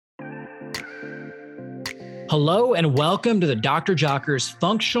Hello and welcome to the Dr. Jocker's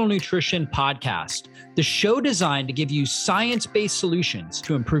Functional Nutrition Podcast, the show designed to give you science-based solutions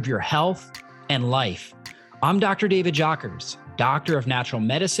to improve your health and life. I'm Dr. David Jockers, doctor of natural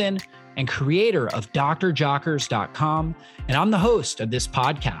medicine and creator of drjockers.com, and I'm the host of this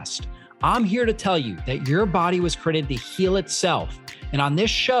podcast. I'm here to tell you that your body was created to heal itself, and on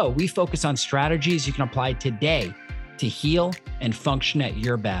this show, we focus on strategies you can apply today to heal and function at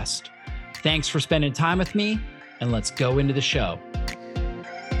your best. Thanks for spending time with me, and let's go into the show.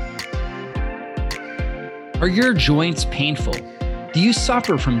 Are your joints painful? Do you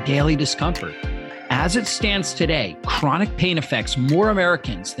suffer from daily discomfort? As it stands today, chronic pain affects more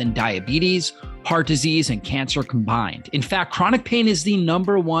Americans than diabetes, heart disease, and cancer combined. In fact, chronic pain is the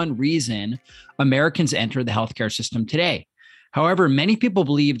number one reason Americans enter the healthcare system today. However, many people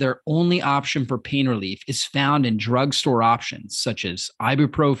believe their only option for pain relief is found in drugstore options such as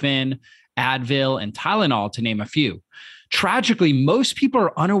ibuprofen, Advil, and Tylenol, to name a few. Tragically, most people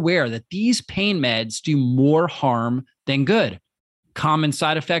are unaware that these pain meds do more harm than good. Common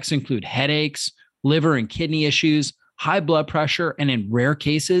side effects include headaches, liver and kidney issues, high blood pressure, and in rare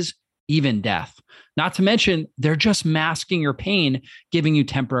cases, even death. Not to mention, they're just masking your pain, giving you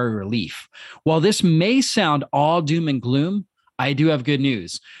temporary relief. While this may sound all doom and gloom, I do have good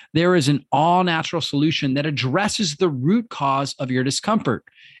news. There is an all-natural solution that addresses the root cause of your discomfort,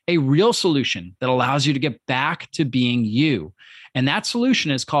 a real solution that allows you to get back to being you. And that solution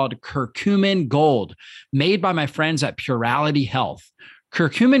is called Curcumin Gold, made by my friends at Purality Health.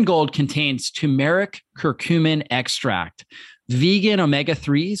 Curcumin Gold contains turmeric curcumin extract, vegan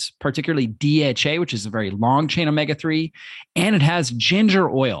omega-3s, particularly DHA, which is a very long-chain omega-3, and it has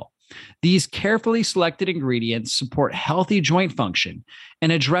ginger oil. These carefully selected ingredients support healthy joint function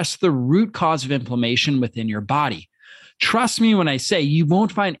and address the root cause of inflammation within your body. Trust me when I say you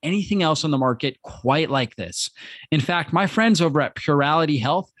won't find anything else on the market quite like this. In fact, my friends over at Purality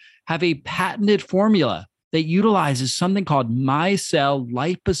Health have a patented formula that utilizes something called micelle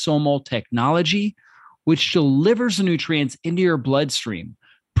liposomal technology, which delivers the nutrients into your bloodstream,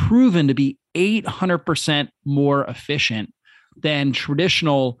 proven to be 800% more efficient than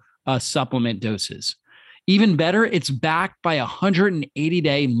traditional supplement doses. Even better, it's backed by a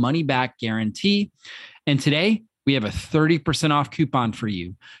 180-day money-back guarantee. And today, we have a 30% off coupon for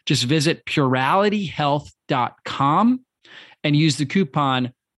you. Just visit puralityhealth.com and use the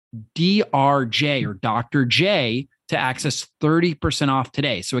coupon DRJ or Dr. J to access 30% off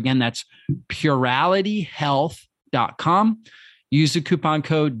today. So again, that's puralityhealth.com. Use the coupon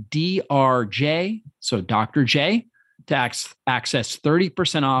code DRJ, so Dr. J, to access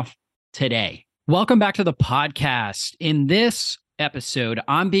 30% off today. Welcome back to the podcast. In this episode,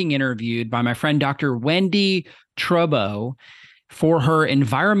 I'm being interviewed by my friend, Dr. Wendy Trubo, for her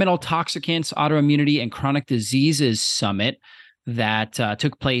Environmental Toxicants, Autoimmunity, and Chronic Diseases Summit that it's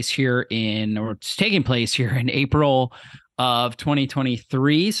taking place here in April of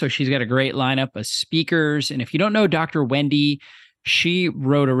 2023. So she's got a great lineup of speakers. And if you don't know Dr. Wendy, she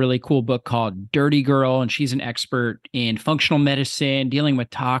wrote a really cool book called Dirty Girl, and she's an expert in functional medicine, dealing with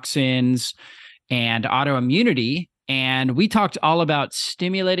toxins and autoimmunity. And we talked all about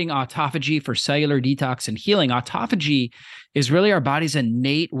stimulating autophagy for cellular detox and healing. Autophagy is really our body's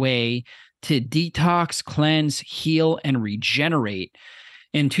innate way to detox, cleanse, heal, and regenerate.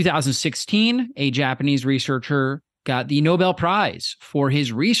 In 2016, a Japanese researcher got the Nobel Prize for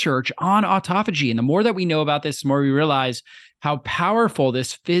his research on autophagy. And the more that we know about this, the more we realize how powerful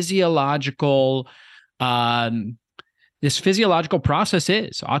this physiological process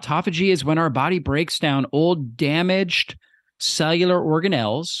is. Autophagy is when our body breaks down old, damaged cellular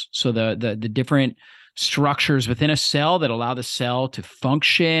organelles, so the different structures within a cell that allow the cell to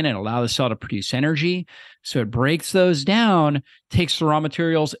function and allow the cell to produce energy. So it breaks those down, takes the raw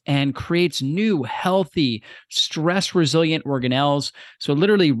materials, and creates new, healthy, stress-resilient organelles. So it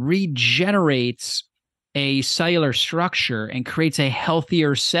literally regenerates a cellular structure and creates a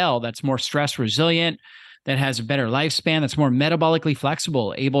healthier cell that's more stress resilient, that has a better lifespan, that's more metabolically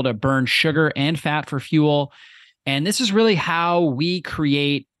flexible, able to burn sugar and fat for fuel. And this is really how we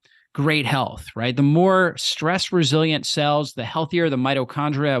create great health, right? The more stress resilient cells, the healthier the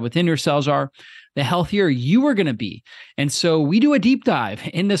mitochondria within your cells are, the healthier you are going to be. And so we do a deep dive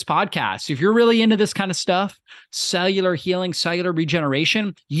in this podcast. If you're really into this kind of stuff, cellular healing, cellular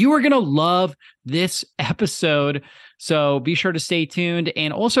regeneration, you are going to love this episode. So be sure to stay tuned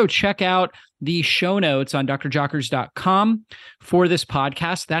and also check out the show notes on drjockers.com for this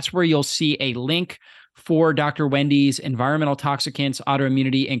podcast. That's where you'll see a link for Dr. Wendy's Environmental Toxicants,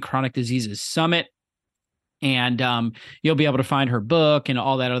 Autoimmunity, and Chronic Diseases Summit. And you'll be able to find her book and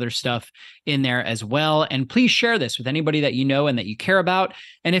all that other stuff in there as well. And please share this with anybody that you know and that you care about.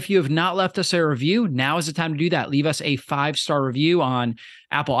 And if you have not left us a review, now is the time to do that. Leave us a 5-star review on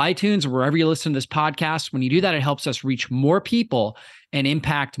Apple iTunes or wherever you listen to this podcast. When you do that, it helps us reach more people and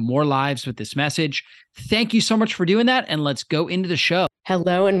impact more lives with this message. Thank you so much for doing that. And let's go into the show.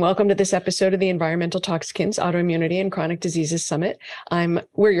 Hello, and welcome to this episode of the Environmental Toxicants, Autoimmunity, and Chronic Diseases Summit.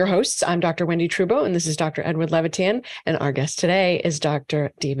 We're your hosts. I'm Dr. Wendy Trubo, and this is Dr. Edward Levitan. And our guest today is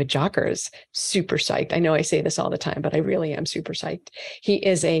Dr. David Jockers. Super psyched. I know I say this all the time, but I really am super psyched. He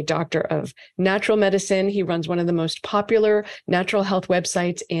is a doctor of natural medicine. He runs one of the most popular natural health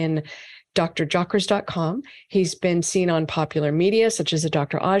websites in drjockers.com. He's been seen on popular media such as the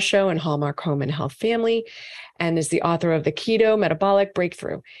Dr. Oz Show and Hallmark Home and Health Family, and is the author of the Keto Metabolic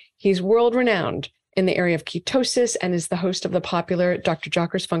Breakthrough. He's world-renowned in the area of ketosis and is the host of the popular Dr.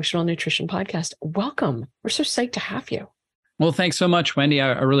 Jockers Functional Nutrition Podcast. Welcome. We're so psyched to have you. Well, thanks so much, Wendy.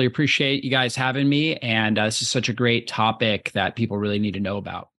 I really appreciate you guys having me. And this is such a great topic that people really need to know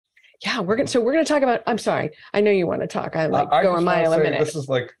about. Yeah, we're going to talk about, I'm sorry, I know you want to talk. I go a mile a minute. This is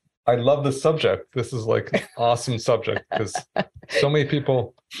like, I love this subject. This is like an awesome subject because so many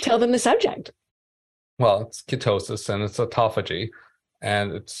people. Tell them the subject. Well, it's ketosis and it's autophagy,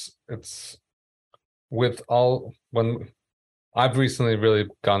 and it's with all when I've recently really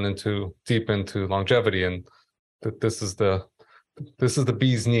gone deep into longevity, and this is the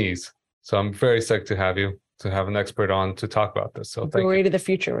bee's knees. So I'm very psyched to have an expert on to talk about this. So thank you. Glory to the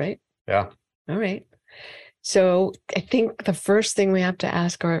future, right? Yeah. All right. So I think the first thing we have to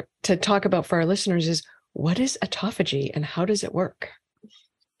ask or to talk about for our listeners is, what is autophagy and how does it work?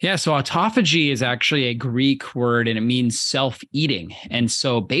 Yeah, so autophagy is actually a Greek word and it means self-eating. And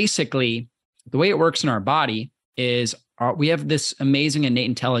so basically, the way it works in our body is we have this amazing innate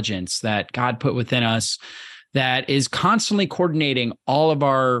intelligence that God put within us that is constantly coordinating all of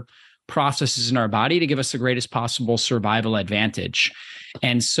our processes in our body to give us the greatest possible survival advantage.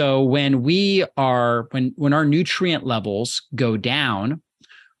 And so when our nutrient levels go down,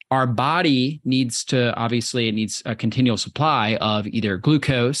 our body needs a continual supply of either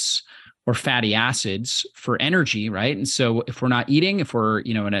glucose or fatty acids for energy, right? And so if we're not eating, if we're,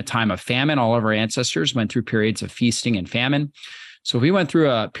 in a time of famine, all of our ancestors went through periods of feasting and famine. So if we went through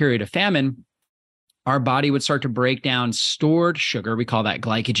a period of famine, our body would start to break down stored sugar. We call that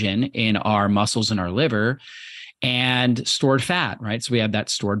glycogen in our muscles and our liver, and stored fat, right? So we have that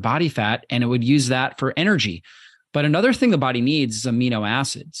stored body fat, and it would use that for energy. But another thing the body needs is amino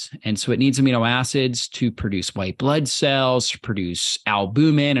acids. And so it needs amino acids to produce white blood cells, to produce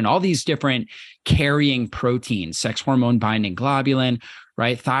albumin, and all these different carrying proteins, sex hormone binding globulin,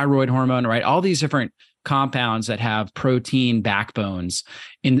 right? Thyroid hormone, right? All these different compounds that have protein backbones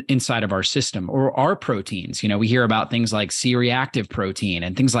inside of our system, or our proteins. We hear about things like C-reactive protein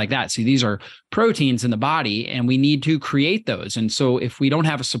and things like that. So these are proteins in the body, and we need to create those. And so if we don't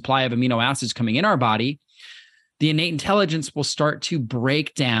have a supply of amino acids coming in our body, the innate intelligence will start to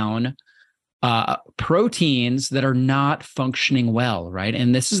break down proteins that are not functioning well, right?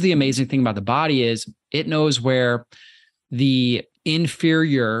 And this is the amazing thing about the body is it knows where the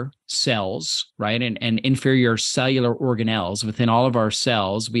inferior cells, right? And inferior cellular organelles within all of our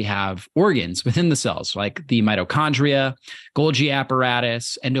cells, we have organs within the cells, like the mitochondria, Golgi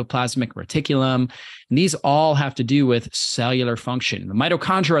apparatus, endoplasmic reticulum. And these all have to do with cellular function. The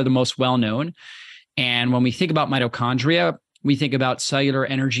mitochondria are the most well-known. And when we think about mitochondria, we think about cellular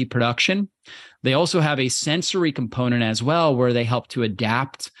energy production. They also have a sensory component as well, where they help to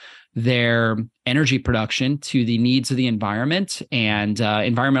adapt their energy production to the needs of the environment, and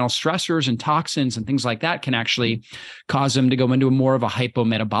environmental stressors and toxins and things like that can actually cause them to go into more of a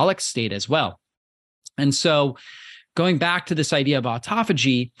hypometabolic state as well. And so going back to this idea of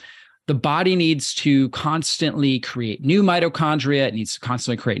autophagy, the body needs to constantly create new mitochondria. It needs to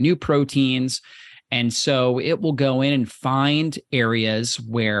constantly create new proteins. And so it will go in and find areas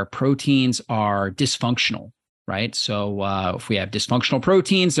where proteins are dysfunctional, right? So if we have dysfunctional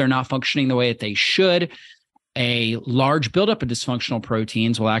proteins, they're not functioning the way that they should. A large buildup of dysfunctional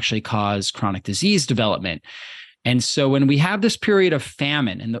proteins will actually cause chronic disease development. And so when we have this period of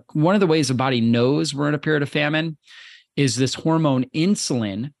famine, and one of the ways the body knows we're in a period of famine is this hormone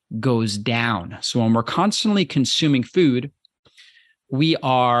insulin goes down. So when we're constantly consuming food, we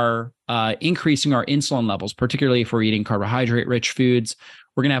are increasing our insulin levels, particularly if we're eating carbohydrate-rich foods.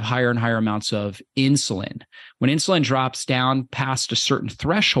 We're going to have higher and higher amounts of insulin. When insulin drops down past a certain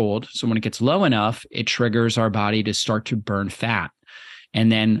threshold, so when it gets low enough, it triggers our body to start to burn fat. And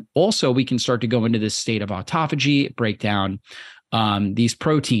then also we can start to go into this state of autophagy, break down these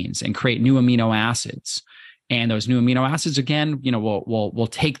proteins and create new amino acids. And those new amino acids, again, we'll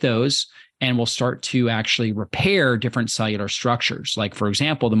take those and we'll start to actually repair different cellular structures. Like, for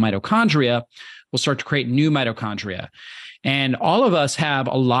example, the mitochondria will start to create new mitochondria. And all of us have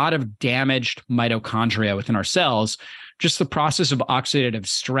a lot of damaged mitochondria within our cells. Just the process of oxidative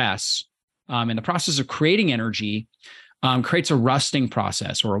stress and the process of creating energy creates a rusting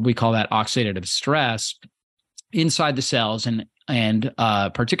process, or we call that oxidative stress, inside the cells. And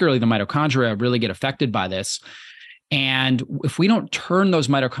particularly the mitochondria really get affected by this. And if we don't turn those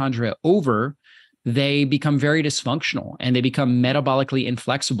mitochondria over, they become very dysfunctional and they become metabolically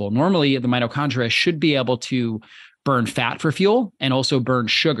inflexible. Normally, the mitochondria should be able to burn fat for fuel and also burn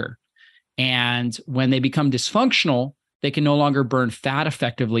sugar. And when they become dysfunctional, they can no longer burn fat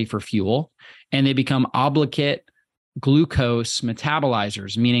effectively for fuel, and they become obligate glucose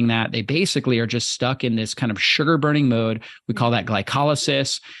metabolizers, meaning that they basically are just stuck in this kind of sugar burning mode. We call that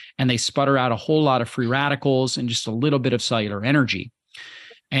glycolysis, and they sputter out a whole lot of free radicals and just a little bit of cellular energy.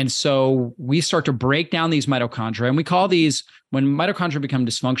 And so we start to break down these mitochondria, and we call these, when mitochondria become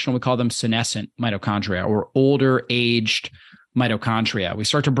dysfunctional, we call them senescent mitochondria, or older aged mitochondria. We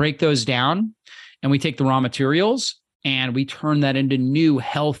start to break those down, and we take the raw materials and we turn that into new,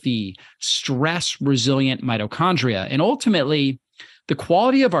 healthy, stress-resilient mitochondria. And ultimately, the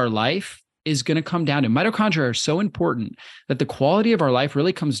quality of our life is going to come down to, mitochondria are so important that the quality of our life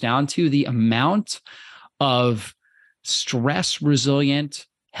really comes down to the amount of stress-resilient,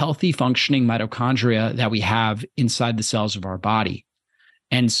 healthy functioning mitochondria that we have inside the cells of our body.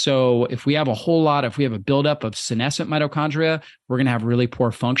 And so if we have a buildup of senescent mitochondria, we're going to have really poor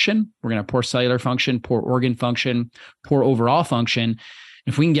function. We're going to have poor cellular function, poor organ function, poor overall function.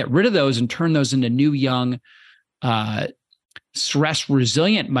 If we can get rid of those and turn those into new, young,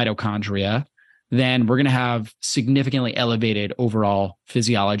 stress-resilient mitochondria, then we're going to have significantly elevated overall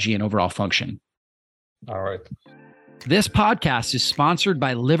physiology and overall function. All right. This podcast is sponsored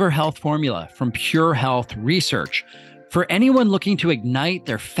by Liver Health Formula from Pure Health Research. For anyone looking to ignite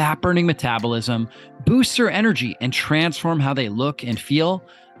their fat-burning metabolism, boost their energy, and transform how they look and feel,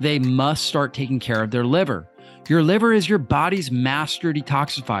 they must start taking care of their liver. Your liver is your body's master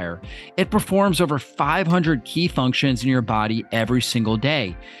detoxifier. It performs over 500 key functions in your body every single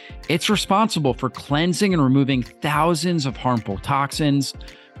day. It's responsible for cleansing and removing thousands of harmful toxins,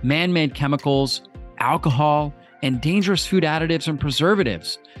 man-made chemicals, alcohol, and dangerous food additives and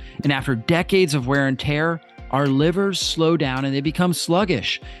preservatives. And after decades of wear and tear, our livers slow down and they become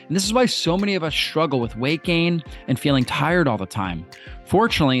sluggish. And this is why so many of us struggle with weight gain and feeling tired all the time.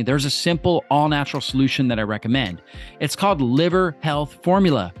 Fortunately, there's a simple, all-natural solution that I recommend. It's called Liver Health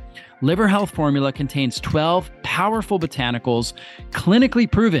Formula. Liver Health Formula contains 12 powerful botanicals clinically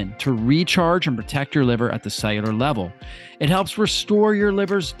proven to recharge and protect your liver at the cellular level. It helps restore your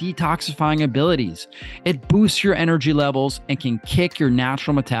liver's detoxifying abilities. It boosts your energy levels and can kick your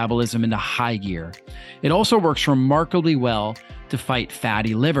natural metabolism into high gear. It also works remarkably well to fight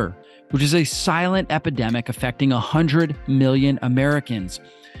fatty liver, which is a silent epidemic affecting 100 million Americans.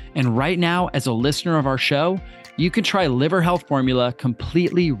 And right now, as a listener of our show, you can try Liver Health Formula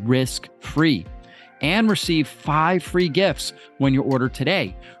completely risk-free and receive 5 free gifts when you order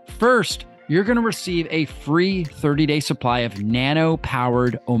today. First, you're going to receive a free 30-day supply of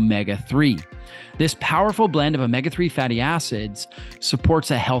nano-powered omega-3. This powerful blend of omega-3 fatty acids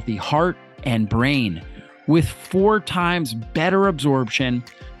supports a healthy heart and brain with 4 times better absorption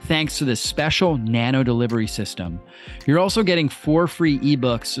thanks to this special nano delivery system. You're also getting 4 free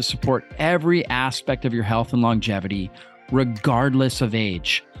ebooks to support every aspect of your health and longevity, regardless of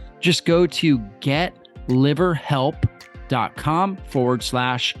age. Just go to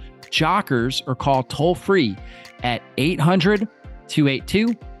getliverhelp.com/jockers or call toll free at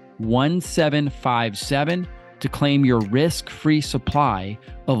 800-282-1757 to claim your risk-free supply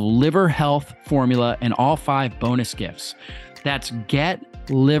of Liver Health Formula and all 5 bonus gifts. That's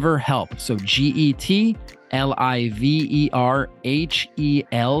Liver Help. So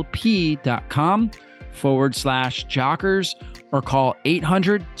GetLiverhelp.com/jockers or call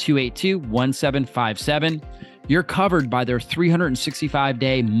 800-282-1757. You're covered by their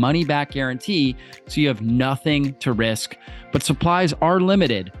 365-day money-back guarantee, so you have nothing to risk. But supplies are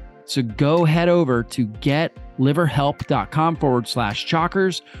limited. So go head over to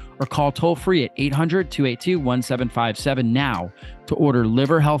getliverhelp.com/jockers or call toll free at 800-282-1757 now to order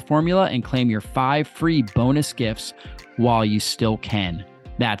Liver Health Formula and claim your 5 free bonus gifts while you still can.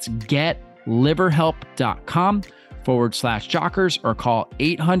 That's getliverhelp.com/jockers or call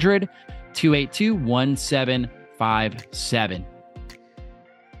 800-282-1757.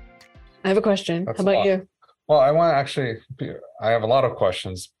 I have a question. How about you? Well, I have a lot of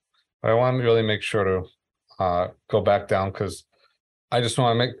questions, but I want to really make sure to go back down, because I just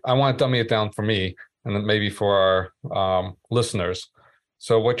I want to dummy it down for me and then maybe for our listeners.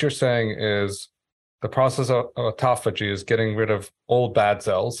 So what you're saying is the process of autophagy is getting rid of old bad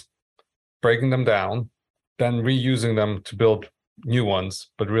cells, breaking them down, then reusing them to build new ones,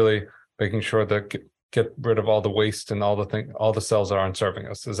 but really making sure that get rid of all the waste and all the cells that aren't serving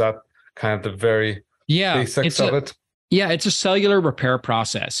us. Is that kind of the very basics of it? Yeah, it's a cellular repair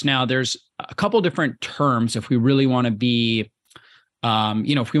process. Now, there's a couple different terms if we really want to be,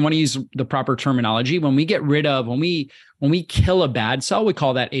 if we want to use the proper terminology. When we kill a bad cell, we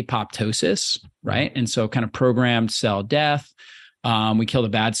call that apoptosis, right? And so kind of programmed cell death, we kill the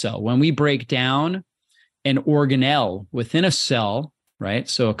bad cell. When we break down an organelle within a cell, right?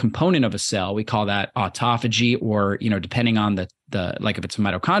 So a component of a cell, we call that autophagy, or, depending on the like if it's a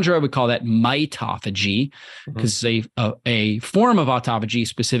mitochondria, we call that mitophagy, because it's a form of autophagy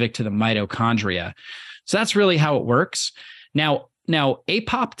specific to the mitochondria. So that's really how it works. Now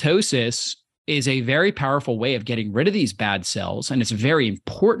apoptosis is a very powerful way of getting rid of these bad cells, and it's a very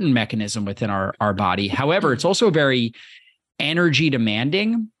important mechanism within our body. However, it's also very energy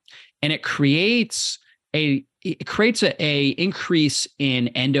demanding, and it creates a increase in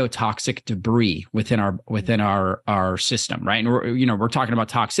endotoxic debris within our system, right? And we're talking about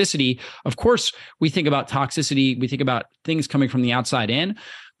toxicity. Of course, we think about toxicity, we think about things coming from the outside in,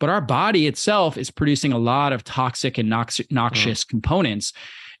 but our body itself is producing a lot of toxic and noxious components.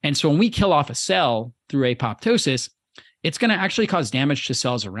 And so when we kill off a cell through apoptosis, it's going to actually cause damage to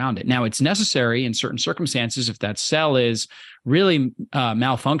cells around it. Now, it's necessary in certain circumstances if that cell is really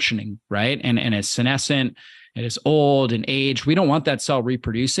malfunctioning, right? And it's senescent, it is old and aged. We don't want that cell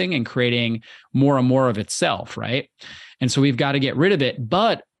reproducing and creating more and more of itself, right? And so we've got to get rid of it.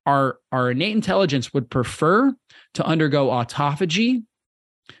 But our innate intelligence would prefer to undergo autophagy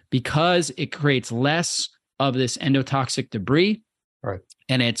because it creates less of this endotoxic debris. Right.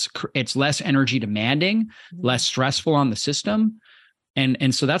 And it's less energy demanding, less stressful on the system.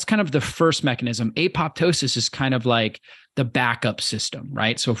 And so that's kind of the first mechanism. Apoptosis is kind of like the backup system,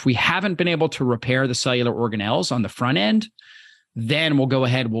 right? So if we haven't been able to repair the cellular organelles on the front end, then we'll go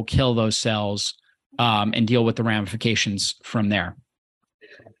ahead, we'll kill those cells and deal with the ramifications from there.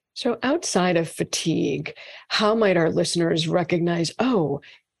 So outside of fatigue, how might our listeners recognize, oh,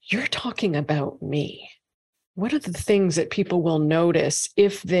 you're talking about me? What are the things that people will notice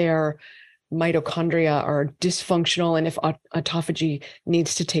if their mitochondria are dysfunctional and if autophagy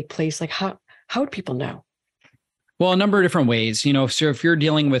needs to take place? Like how would people know? Well, a number of different ways. So if you're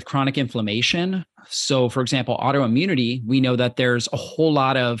dealing with chronic inflammation, so for example, autoimmunity, we know that there's a whole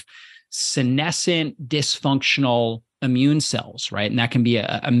lot of senescent dysfunctional immune cells, right? And that can be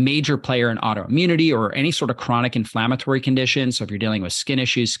a major player in autoimmunity or any sort of chronic inflammatory condition. So if you're dealing with skin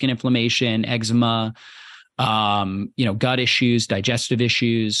issues, skin inflammation, eczema, gut issues, digestive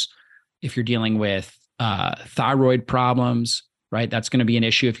issues, if you're dealing with thyroid problems, right? That's going to be an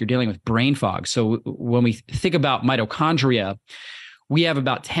issue if you're dealing with brain fog. So when we think about mitochondria, we have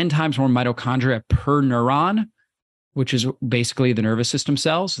about 10 times more mitochondria per neuron, which is basically the nervous system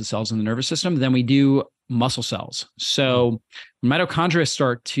cells, the cells in the nervous system, than we do muscle cells. So when mitochondria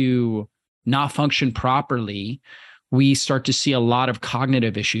start to not function properly, we start to see a lot of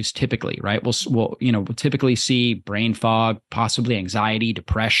cognitive issues typically, right? We'll typically see brain fog, possibly anxiety,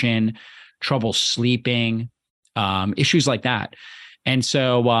 depression, trouble sleeping, issues like that. And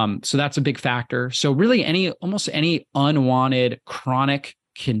so that's a big factor. So really almost any unwanted chronic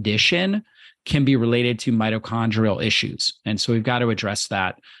condition can be related to mitochondrial issues. And so we've got to address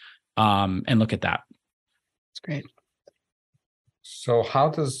that and look at that. That's great. So how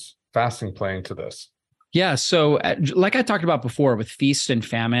does fasting play into this? Yeah. So like I talked about before with feast and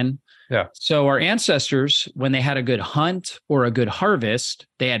famine. Yeah. So our ancestors, when they had a good hunt or a good harvest,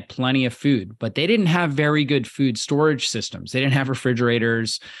 they had plenty of food, but they didn't have very good food storage systems. They didn't have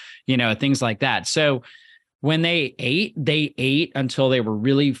refrigerators, things like that. So when they ate until they were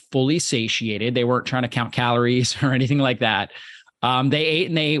really fully satiated. They weren't trying to count calories or anything like that. They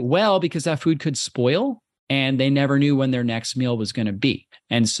ate well because that food could spoil, and they never knew when their next meal was going to be.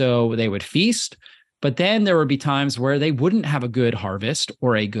 And so they would feast. But then there would be times where they wouldn't have a good harvest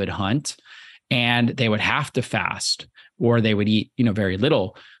or a good hunt, and they would have to fast, or they would eat, very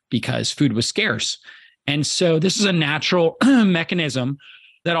little because food was scarce. And so this is a natural mechanism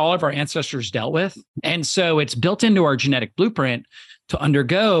that all of our ancestors dealt with. And so it's built into our genetic blueprint to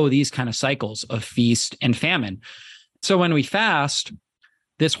undergo these kind of cycles of feast and famine. So when we fast,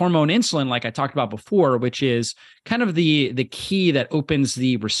 this hormone insulin, like I talked about before, which is kind of the key that opens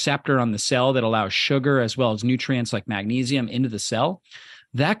the receptor on the cell that allows sugar as well as nutrients like magnesium into the cell,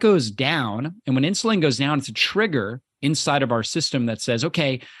 that goes down. And when insulin goes down, it's a trigger inside of our system that says,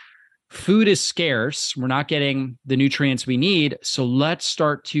 okay, food is scarce. We're not getting the nutrients we need. So let's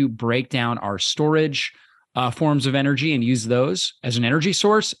start to break down our storage forms of energy and use those as an energy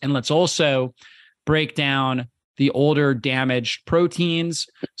source. And let's also break down the older damaged proteins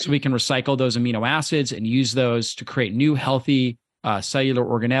so we can recycle those amino acids and use those to create new healthy cellular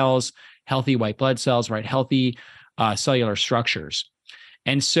organelles, healthy white blood cells, right? Healthy cellular structures.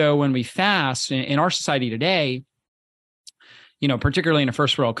 And so when we fast in our society today, particularly in a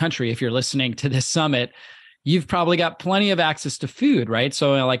first world country, if you're listening to this summit, you've probably got plenty of access to food, right?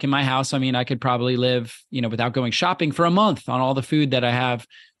 So like in my house, I could probably live, without going shopping for a month on all the food that I have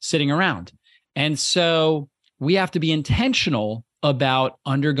sitting around. And so we have to be intentional about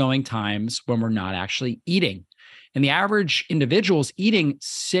undergoing times when we're not actually eating. And the average individual is eating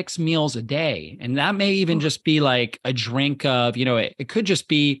 6 meals a day. And that may even just be like a drink of, it could just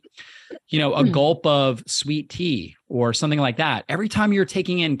be, a gulp of sweet tea or something like that. Every time you're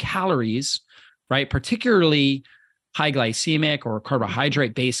taking in calories, right, particularly high glycemic or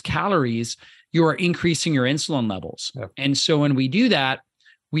carbohydrate-based calories, you are increasing your insulin levels. Yep. And so when we do that,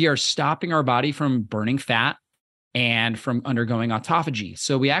 we are stopping our body from burning fat and from undergoing autophagy.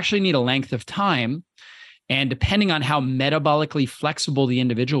 So we actually need a length of time. And depending on how metabolically flexible the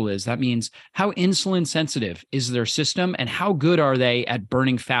individual is, that means how insulin sensitive is their system and how good are they at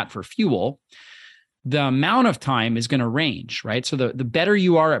burning fat for fuel, the amount of time is going to range, right? So the better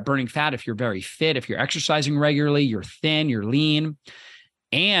you are at burning fat, if you're very fit, if you're exercising regularly, you're thin, you're lean,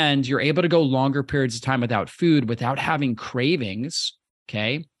 and you're able to go longer periods of time without food, without having cravings,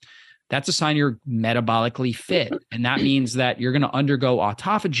 okay? That's a sign you're metabolically fit. And that means that you're going to undergo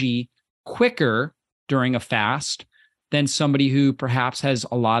autophagy quicker during a fast than somebody who perhaps has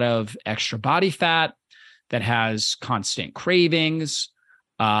a lot of extra body fat, that has constant cravings.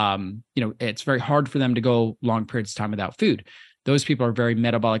 It's very hard for them to go long periods of time without food. Those people are very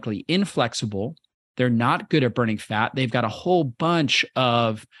metabolically inflexible. They're not good at burning fat. They've got a whole bunch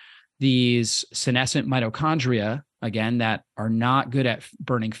of these senescent mitochondria, again, that are not good at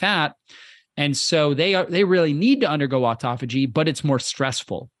burning fat. And so they really need to undergo autophagy, but it's more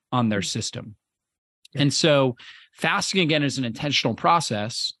stressful on their system. And so fasting, again, is an intentional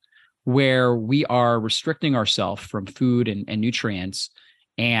process where we are restricting ourselves from food and nutrients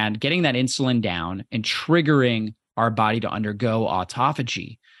and getting that insulin down and triggering our body to undergo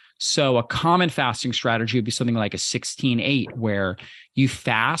autophagy. So a common fasting strategy would be something like a 16-8, where you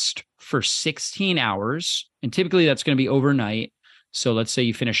fast for 16 hours. And typically that's going to be overnight. So let's say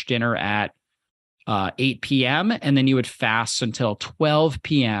you finish dinner at 8 p.m. and then you would fast until 12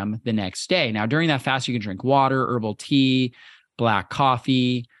 p.m. the next day. Now, during that fast, you can drink water, herbal tea, black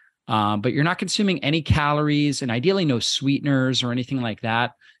coffee, but you're not consuming any calories and ideally no sweeteners or anything like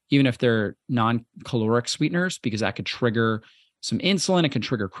that, even if they're non-caloric sweeteners, because that could trigger some insulin. It can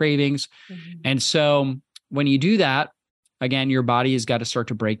trigger cravings. Mm-hmm. And so when you do that, again, your body has got to start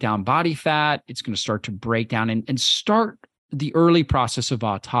to break down body fat. It's going to start to break down and start the early process of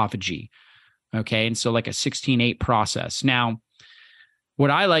autophagy. Okay. And so like a 16-8 process. Now,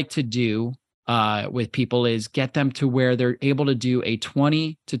 what I like to do with people is get them to where they're able to do a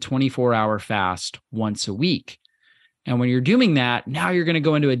 20 to 24 hour fast once a week. And when you're doing that, now you're going to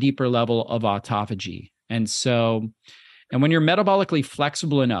go into a deeper level of autophagy. And when you're metabolically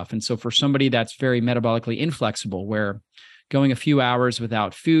flexible enough, and so for somebody that's very metabolically inflexible, where going a few hours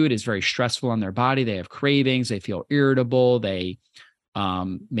without food is very stressful on their body, they have cravings, they feel irritable, they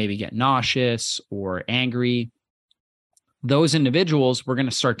maybe get nauseous or angry. Those individuals, we're going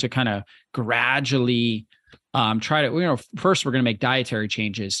to start to kind of gradually try to, first we're going to make dietary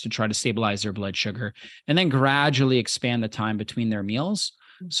changes to try to stabilize their blood sugar, and then gradually expand the time between their meals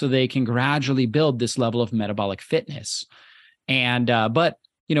so they can gradually build this level of metabolic fitness. And, but,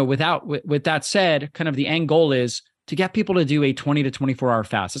 with that said, kind of the end goal is to get people to do a 20 to 24 hour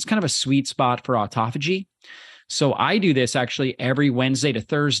fast. It's kind of a sweet spot for autophagy. So I do this actually every Wednesday to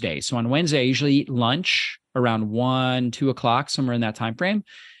Thursday. So on Wednesday, I usually eat lunch around 1, 2 o'clock, somewhere in that time frame.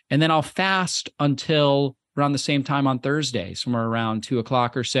 And then I'll fast until around the same time on Thursday, somewhere around 2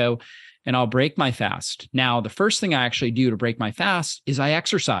 o'clock or so. And I'll break my fast. Now, the first thing I actually do to break my fast is I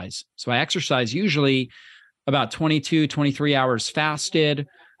exercise. So I exercise usually about 22, 23 hours fasted.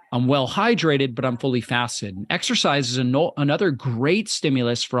 I'm well hydrated, but I'm fully fasted. And exercise is another great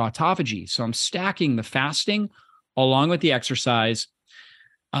stimulus for autophagy. So I'm stacking the fasting along with the exercise.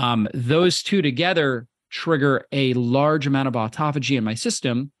 Those two together trigger a large amount of autophagy in my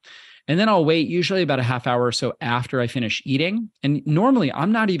system. And then I'll wait usually about a half hour or so after I finish eating. And normally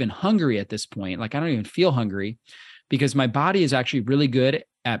I'm not even hungry at this point. Like I don't even feel hungry. because my body is actually really good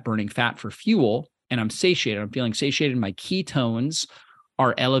at burning fat for fuel, and I'm satiated. I'm feeling satiated. My ketones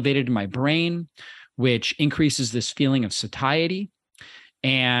are elevated in my brain, which increases this feeling of satiety.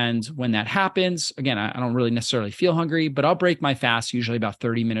 And when that happens, again, I don't really necessarily feel hungry, but I'll break my fast usually about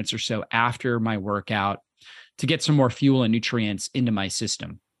 30 minutes or so after my workout to get some more fuel and nutrients into my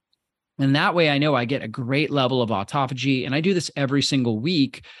system. And that way I know I get a great level of autophagy, and I do this every single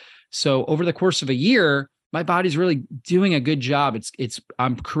week. So over the course of a year, my body's really doing a good job.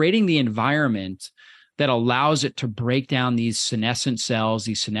 I'm creating the environment that allows it to break down these senescent cells,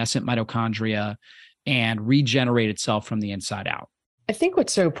 these senescent mitochondria, and regenerate itself from the inside out. I think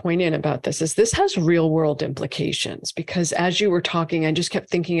what's so poignant about this has real world implications, because as you were talking, I just kept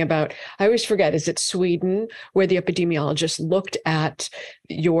thinking about, I always forget, is it Sweden where the epidemiologist looked at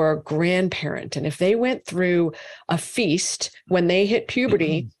your grandparent, and if they went through a feast when they hit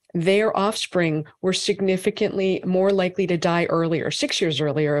puberty, their offspring were significantly more likely to die earlier, 6 years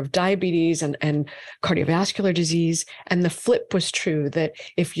earlier, of diabetes and cardiovascular disease. And the flip was true, that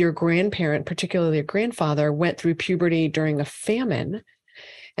if your grandparent, particularly your grandfather, went through puberty during a famine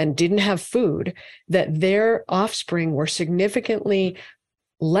and didn't have food, that their offspring were significantly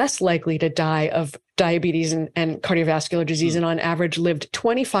less likely to die of diabetes and cardiovascular disease, and on average lived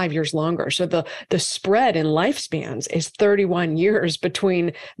 25 years longer. So the spread in lifespans is 31 years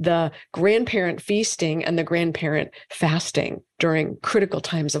between the grandparent feasting and the grandparent fasting during critical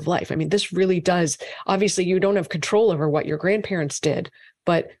times of life. I mean, this really does, obviously you don't have control over what your grandparents did,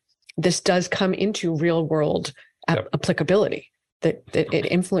 but this does come into real world applicability, that it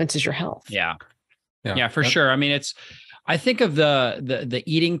influences your health. Yeah, for sure. I mean, I think of the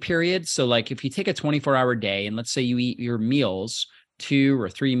eating period. So like if you take a 24-hour day and let's say you eat your meals, 2 or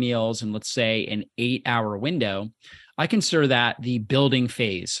 3 meals, and let's say an 8-hour window, I consider that the building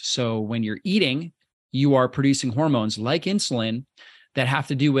phase. So when you're eating, you are producing hormones like insulin that have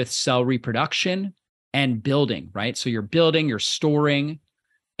to do with cell reproduction and building, right? So you're building, you're storing,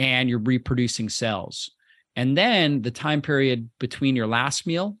 and you're reproducing cells. And then the time period between your last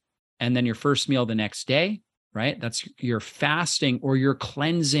meal and then your first meal the next day, right? That's your fasting or your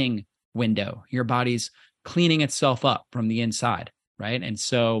cleansing window. Your body's cleaning itself up from the inside, right? And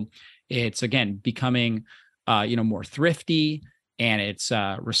so it's, again, becoming, more thrifty, and it's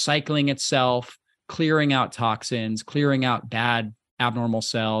recycling itself, clearing out toxins, clearing out bad abnormal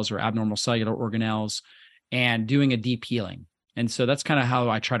cells or abnormal cellular organelles, and doing a deep healing. And so that's kind of how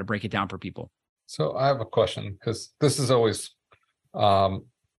I try to break it down for people. So I have a question, because this is always,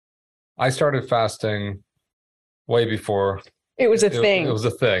 I started fasting way before it was a thing. It was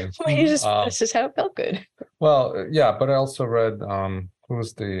a thing. This is how it felt good. Well, yeah, but I also read, who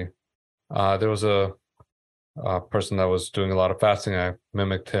was there was a person that was doing a lot of fasting. I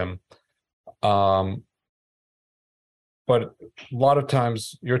mimicked him. But a lot of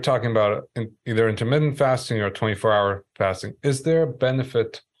times you're talking about either intermittent fasting or 24-hour fasting. Is there a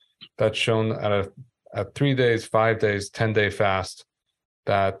benefit that's shown at 3 days, 5 days, 10-day fast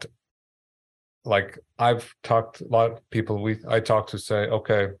that, like, I've talked, a lot of people I talk to say,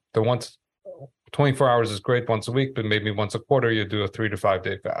 okay, 24 hours is great once a week, but maybe once a quarter you do a 3 to 5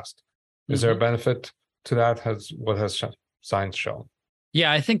 day fast. Is there a benefit to that? What has science shown?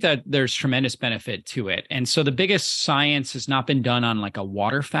 Yeah, I think that there's tremendous benefit to it. And so the biggest science has not been done on like a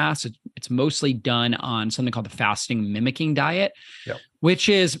water fast. It's mostly done on something called the fasting mimicking diet, which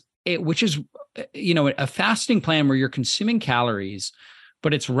is a fasting plan where you're consuming calories,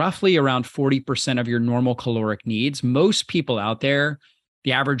 but it's roughly around 40% of your normal caloric needs. Most people out there,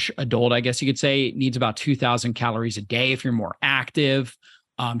 the average adult, I guess you could say, needs about 2,000 calories a day. If you're more active,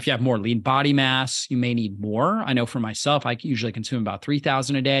 if you have more lean body mass, you may need more. I know for myself, I usually consume about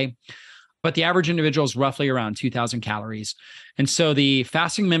 3,000 a day, but the average individual is roughly around 2,000 calories. And so the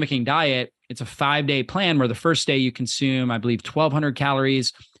fasting mimicking diet, it's a 5-day plan where the first day you consume, I believe, 1,200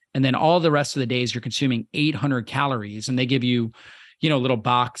 calories. And then all the rest of the days you're consuming 800 calories. And they give you, a little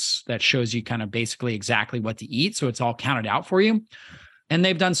box that shows you kind of basically exactly what to eat. So it's all counted out for you. And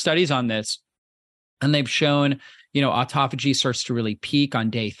they've done studies on this, and they've shown, autophagy starts to really peak on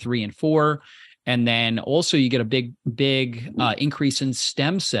day 3 and 4. And then also you get a big increase in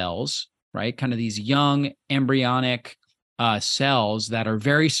stem cells, right? Kind of these young embryonic cells that are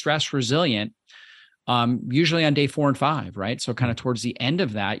very stress resilient, usually on day 4 and 5, right? So kind of towards the end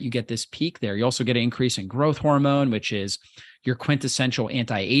of that, you get this peak there. You also get an increase in growth hormone, which is your quintessential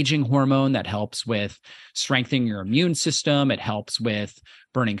anti-aging hormone that helps with strengthening your immune system. It helps with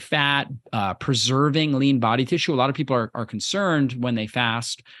burning fat, preserving lean body tissue. A lot of people are concerned when they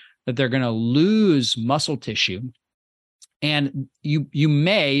fast that they're going to lose muscle tissue. And you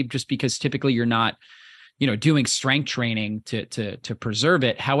may, just because typically you're not doing strength training to preserve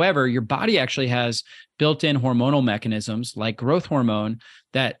it. However, your body actually has built-in hormonal mechanisms like growth hormone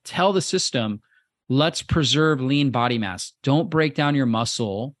that tell the system, let's preserve lean body mass. Don't break down your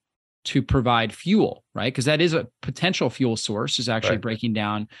muscle to provide fuel, right? Because that is a potential fuel source, is actually breaking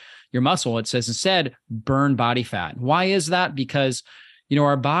down your muscle. It says instead, burn body fat. Why is that? Because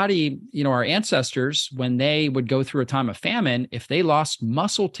our body, our ancestors, when they would go through a time of famine, if they lost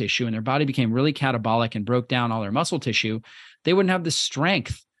muscle tissue and their body became really catabolic and broke down all their muscle tissue, they wouldn't have the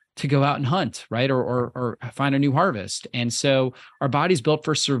strength to go out and hunt, right? Or find a new harvest. And so our body's built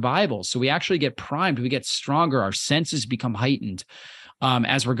for survival. So we actually get primed, we get stronger, our senses become heightened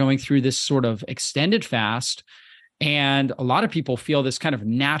as we're going through this sort of extended fast. And a lot of people feel this kind of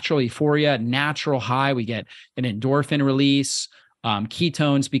natural euphoria, natural high. We get an endorphin release.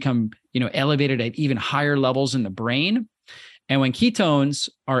 Ketones become, elevated at even higher levels in the brain. And when ketones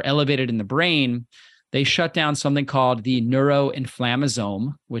are elevated in the brain, they shut down something called the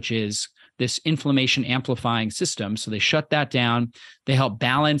neuroinflammasome, which is this inflammation amplifying system. So they shut that down. They help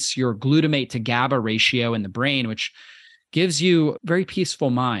balance your glutamate to GABA ratio in the brain, which gives you a very peaceful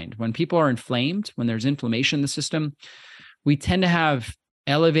mind. When people are inflamed, when there's inflammation in the system, we tend to have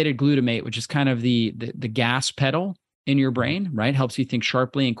elevated glutamate, which is kind of the gas pedal in your brain, right? Helps you think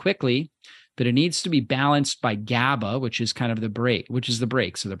sharply and quickly, but it needs to be balanced by GABA, which is kind of the brake, which is the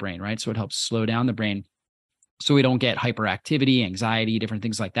brakes of the brain, right? So it helps slow down the brain so we don't get hyperactivity, anxiety, different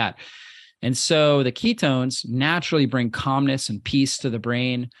things like that. And so the ketones naturally bring calmness and peace to the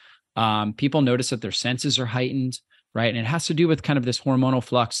brain. People notice that their senses are heightened, right? And it has to do with kind of this hormonal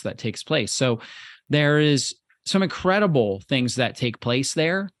flux that takes place. So there is some incredible things that take place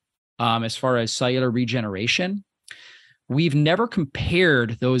there as far as cellular regeneration. We've never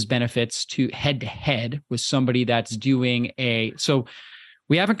compared those benefits to head with somebody that's doing so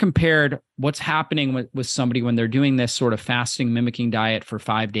we haven't compared what's happening with somebody when they're doing this sort of fasting mimicking diet for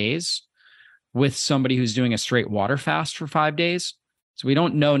 5 days with somebody who's doing a straight water fast for 5 days. So we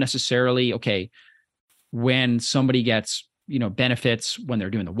don't know necessarily, okay, when somebody gets, benefits when they're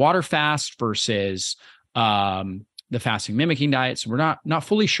doing the water fast versus the fasting mimicking diet. So we're not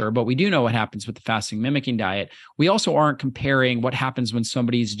fully sure, but we do know what happens with the fasting mimicking diet. We also aren't comparing what happens when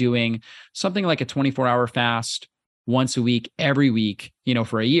somebody's doing something like a 24-hour fast once a week, every week,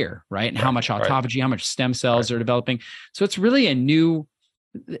 for a year, right? And how much autophagy, how much stem cells are developing. So it's really a new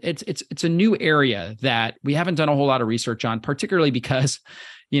area that we haven't done a whole lot of research on, particularly because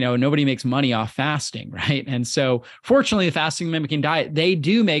nobody makes money off fasting, right? And so fortunately, the fasting mimicking diet, they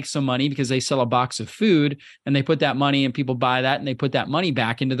do make some money because they sell a box of food and they put that money and people buy that and they put that money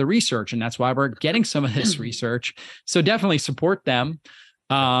back into the research. And that's why we're getting some of this research. So definitely support them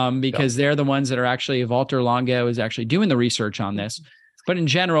because they're the ones that are actually, Walter Longo is actually doing the research on this. But in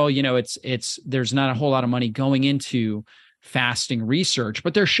general, there's not a whole lot of money going into fasting research,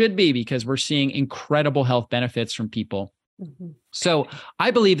 but there should be, because we're seeing incredible health benefits from people. So I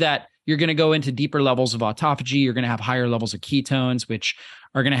believe that you're going to go into deeper levels of autophagy. You're going to have higher levels of ketones, which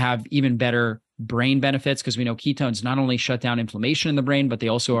are going to have even better brain benefits, because we know ketones not only shut down inflammation in the brain, but they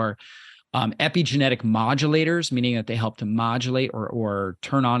also are epigenetic modulators, meaning that they help to modulate or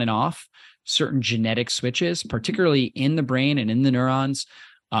turn on and off certain genetic switches, particularly in the brain and in the neurons.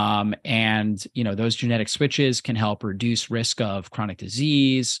 And those genetic switches can help reduce risk of chronic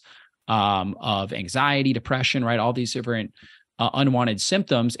disease, of anxiety, depression, right? All these different unwanted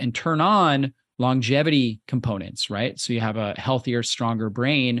symptoms, and turn on longevity components, right? So you have a healthier, stronger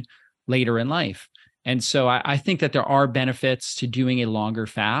brain later in life. And so I think that there are benefits to doing a longer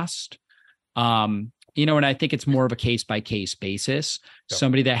fast. And I think it's more of a case-by-case basis. Yep.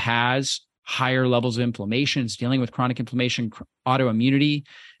 Somebody that has higher levels of inflammation, is dealing with chronic inflammation, autoimmunity,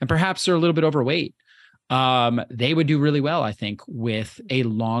 and perhaps they're a little bit overweight. They would do really well, I think, with a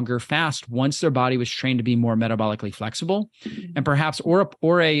longer fast once their body was trained to be more metabolically flexible, and perhaps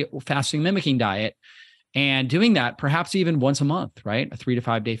or a fasting mimicking diet, and doing that perhaps even once a month, right? A 3 to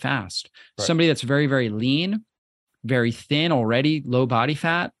 5 day fast. Right. Somebody that's very, very lean, very thin already, low body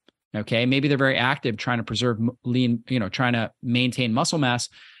fat. Okay. Maybe they're very active, trying to preserve lean, trying to maintain muscle mass,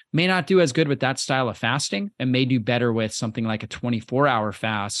 may not do as good with that style of fasting, and may do better with something like a 24-hour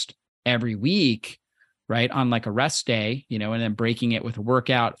fast every week, right? On like a rest day, and then breaking it with a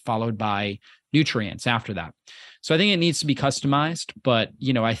workout followed by nutrients after that. So I think it needs to be customized, but,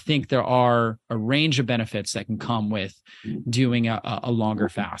 I think there are a range of benefits that can come with doing a longer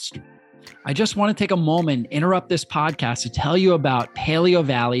fast. I just want to take a moment, interrupt this podcast to tell you about Paleo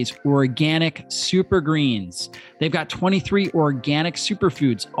Valley's organic super greens. They've got 23 organic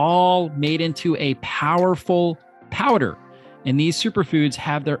superfoods, all made into a powerful powder. And these superfoods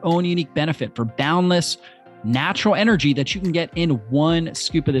have their own unique benefit for boundless natural energy that you can get in one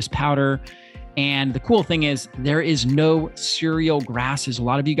scoop of this powder. And the cool thing is there is no cereal grasses. A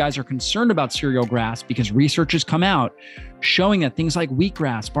lot of you guys are concerned about cereal grass because research has come out showing that things like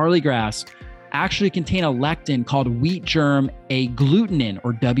wheatgrass, barley grass actually contain a lectin called wheat germ agglutinin,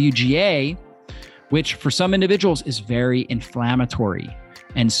 or WGA, which for some individuals is very inflammatory.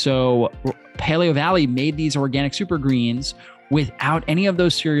 And so Paleo Valley made these organic super greens without any of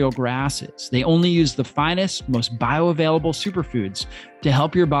those cereal grasses. They only use the finest, most bioavailable superfoods to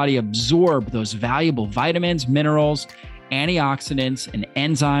help your body absorb those valuable vitamins, minerals, antioxidants, and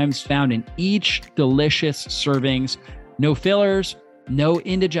enzymes found in each delicious servings. No fillers, no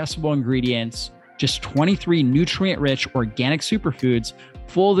indigestible ingredients, just 23 nutrient-rich organic superfoods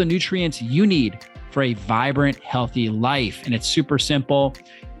full of the nutrients you need for a vibrant, healthy life. And it's super simple.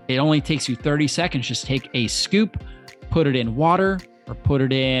 It only takes you 30 seconds. Just take a scoop, put it in water, or put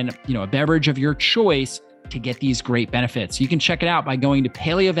it in, a beverage of your choice to get these great benefits. You can check it out by going to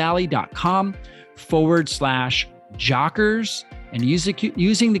paleovalley.com/jockers and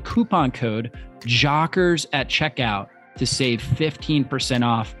using the coupon code jockers at checkout to save 15%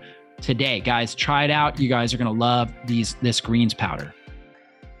 off today. Guys, try it out. You guys are going to love this greens powder.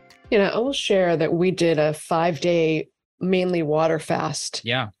 I will share that we did a 5-day mainly water fast.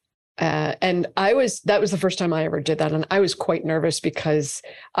 Yeah. And that was the first time I ever did that. And I was quite nervous because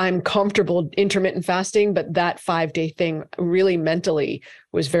I'm comfortable intermittent fasting, but that 5-day thing really mentally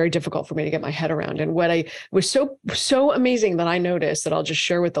was very difficult for me to get my head around. And what I was so amazing that I noticed that I'll just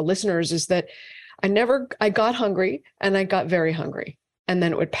share with the listeners is that I got hungry and I got very hungry. And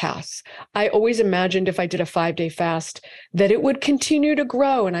then it would pass. I always imagined if I did a 5-day fast that it would continue to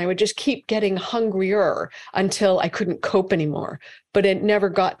grow and I would just keep getting hungrier until I couldn't cope anymore. But it never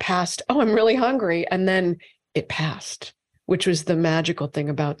got past, oh, I'm really hungry. And then it passed, which was the magical thing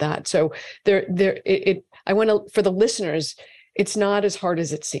about that. So I want to, for the listeners, it's not as hard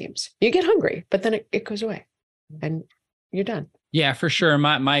as it seems. You get hungry, but then it goes away and you're done. Yeah, for sure.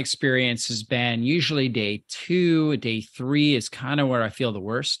 My experience has been usually day 2, day 3 is kind of where I feel the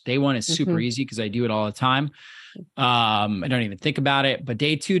worst. Day 1 is super easy because I do it all the time. I don't even think about it. But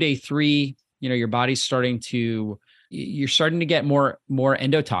day 2, day 3, your body's you're starting to get more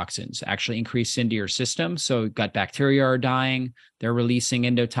endotoxins actually increase into your system. So gut bacteria are dying. They're releasing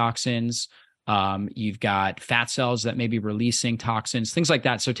endotoxins. You've got fat cells that may be releasing toxins, things like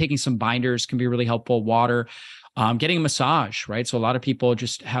that. So taking some binders can be really helpful. Water. Getting a massage, right? So a lot of people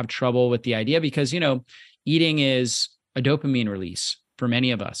just have trouble with the idea because, eating is a dopamine release for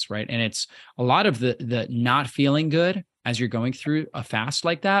many of us, right? And it's a lot of the not feeling good as you're going through a fast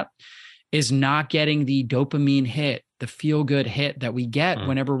like that is not getting the dopamine hit, the feel good hit that we get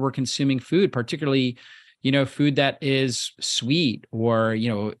whenever we're consuming food, particularly, food that is sweet or,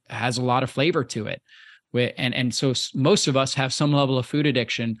 has a lot of flavor to it. And so most of us have some level of food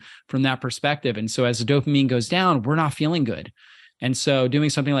addiction from that perspective. And so as the dopamine goes down, we're not feeling good. And so doing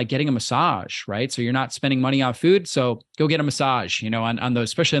something like getting a massage, right? So you're not spending money on food. So go get a massage, on those,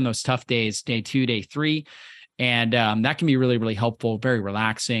 especially on those tough days, day 2, day 3. And that can be really, really helpful, very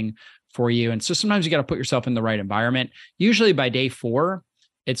relaxing for you. And so sometimes you got to put yourself in the right environment. Usually by day 4,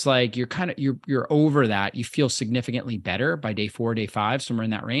 it's like you're over that. You feel significantly better by day 4, day 5, somewhere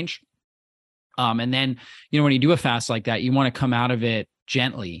in that range. And then, when you do a fast like that, you want to come out of it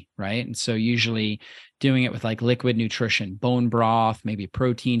gently, right? And so usually doing it with like liquid nutrition, bone broth, maybe a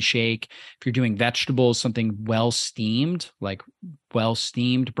protein shake. If you're doing vegetables, something well-steamed, like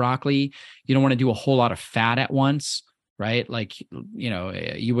well-steamed broccoli, you don't want to do a whole lot of fat at once, right? Like,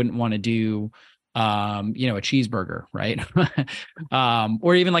 you wouldn't want to do, a cheeseburger, right?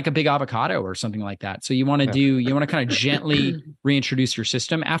 Or even like a big avocado or something like that. So you want to kind of gently reintroduce your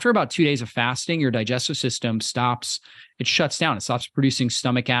system. After about 2 days of fasting, your digestive system shuts down. It stops producing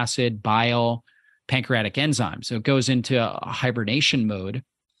stomach acid, bile, pancreatic enzymes. So it goes into a hibernation mode,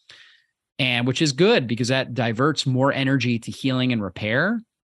 and which is good because that diverts more energy to healing and repair,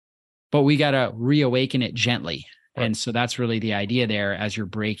 but we got to reawaken it gently. Right. And so that's really the idea there as you're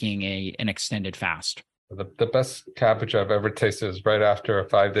breaking an extended fast. The best cabbage I've ever tasted is right after a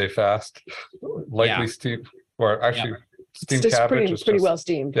 5-day fast, lightly steamed, or actually steamed cabbage. Pretty well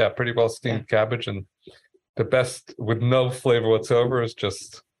steamed. Yeah, pretty well steamed cabbage. And the best with no flavor whatsoever is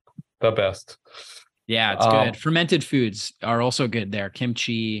just the best. Yeah, it's good. Fermented foods are also good there.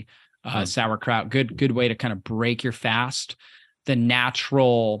 Kimchi, sauerkraut, good way to kind of break your fast. The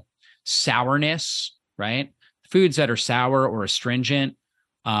natural sourness, right? Foods that are sour or astringent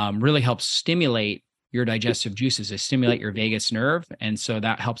really help stimulate your digestive juices. They stimulate your vagus nerve. And so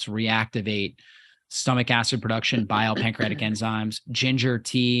that helps reactivate stomach acid production, bile, pancreatic enzymes, ginger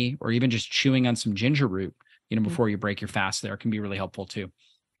tea, or even just chewing on some ginger root, before you break your fast there can be really helpful too.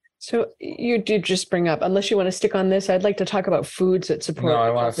 So you did just bring up, unless you want to stick on this, I'd like to talk about foods that support No, I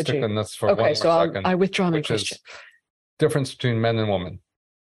want to autophagy. stick on this for one Okay, more so second, I withdraw my which question. is difference between men and women.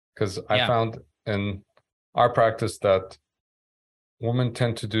 Because I found in our practice that women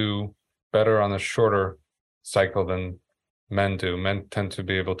tend to do better on a shorter cycle than men do. Men tend to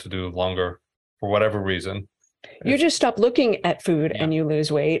be able to do longer for whatever reason. You just stop looking at food and you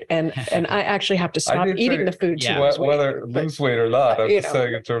lose weight. And I actually have to stop eating the food to lose weight. Whether lose weight or not, I'm just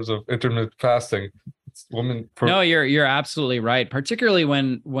saying in terms of intermittent fasting, women. No, you're absolutely right. Particularly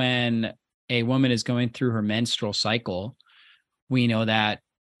when a woman is going through her menstrual cycle, we know that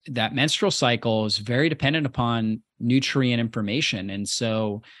menstrual cycle is very dependent upon nutrient information. And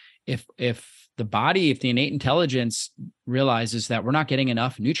so if the innate intelligence realizes that we're not getting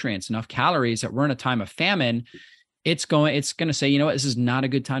enough nutrients, enough calories, that we're in a time of famine, it's going to say, this is not a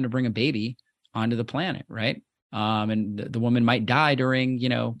good time to bring a baby onto the planet. Right. And the woman might die during,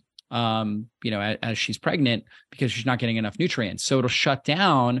 as she's pregnant because she's not getting enough nutrients. So it'll shut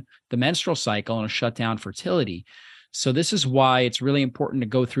down the menstrual cycle and it'll shut down fertility. So this is why it's really important to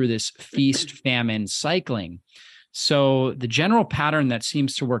go through this feast famine cycling. So the general pattern that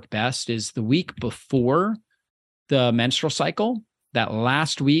seems to work best is the week before the menstrual cycle, that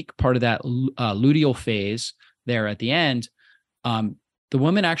last week, part of that luteal phase there at the end, the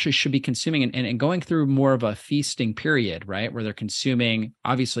woman actually should be consuming and going through more of a feasting period, right? Where they're consuming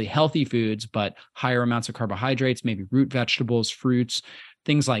obviously healthy foods, but higher amounts of carbohydrates, maybe root vegetables, fruits,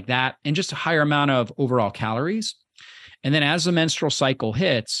 things like that, and just a higher amount of overall calories. And then as the menstrual cycle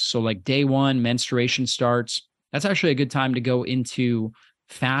hits, so like day one, menstruation starts, that's actually a good time to go into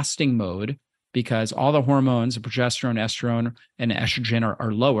fasting mode because all the hormones, progesterone, estrone, and estrogen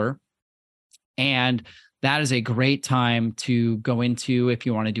are lower. And that is a great time to go into if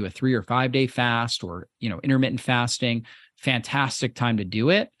you want to do a 3 or 5 day fast or, intermittent fasting, fantastic time to do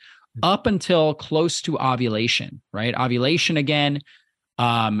it up until close to ovulation, right? Ovulation again,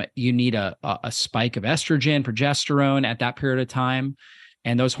 you need a spike of estrogen, progesterone at that period of time.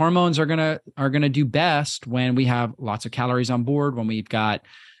 And those hormones are gonna do best when we have lots of calories on board, when we've got,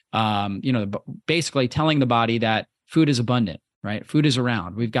 basically telling the body that food is abundant, right? Food is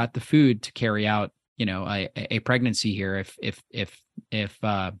around. We've got the food to carry out, a pregnancy here if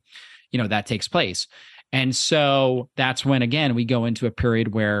that takes place. And so that's when, again, we go into a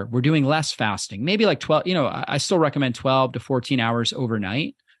period where we're doing less fasting, maybe like 12, I still recommend 12 to 14 hours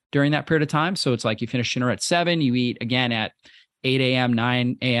overnight during that period of time. So it's like you finish dinner at 7, you eat again at 8 a.m.,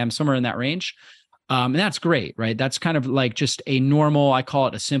 9 a.m., somewhere in that range. And that's great, right? That's kind of like just a normal, I call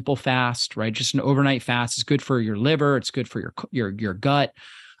it a simple fast, right? Just an overnight fast. It's good for your liver. It's good for your gut.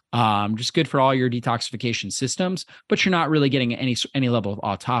 Just good for all your detoxification systems, but you're not really getting any level of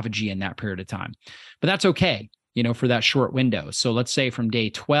autophagy in that period of time. But that's okay, for that short window. So let's say from day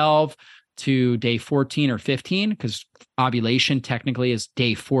 12 to day 14 or 15, because ovulation technically is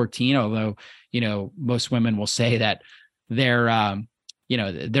day 14, although, most women will say that they're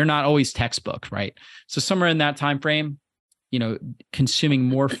not always textbook, right? So somewhere in that time frame, consuming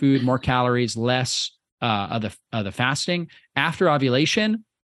more food, more calories, less of the fasting. After ovulation,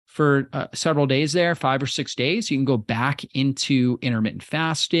 for several days there, 5 or 6 days, you can go back into intermittent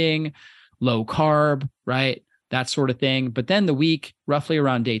fasting, low carb, right? That sort of thing. But then the week, roughly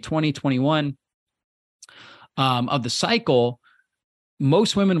around day 20, 21 of the cycle,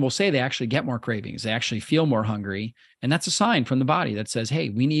 most women will say they actually get more cravings. They actually feel more hungry. And that's a sign from the body that says, hey,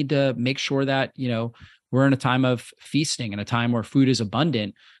 we need to make sure that, we're in a time of feasting and a time where food is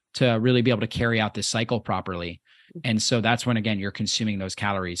abundant to really be able to carry out this cycle properly. And so that's when, again, you're consuming those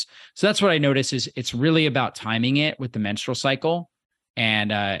calories. So that's what I notice is it's really about timing it with the menstrual cycle.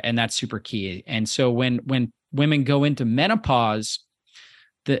 And that's super key. And so when women go into menopause,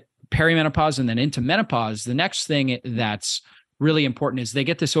 the perimenopause and then into menopause, the next thing that's really important is they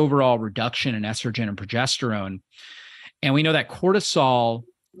get this overall reduction in estrogen and progesterone. And we know that cortisol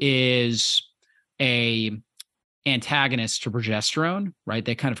is a antagonist to progesterone, right?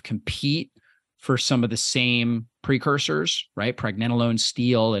 They kind of compete for some of the same precursors, right? Pregnenolone,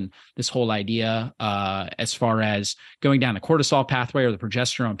 steel, and this whole idea as far as going down the cortisol pathway or the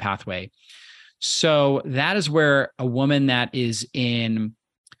progesterone pathway. So that is where a woman that is in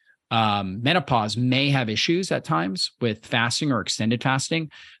menopause may have issues at times with fasting or extended fasting.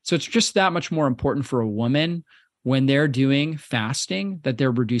 So it's just that much more important for a woman when they're doing fasting that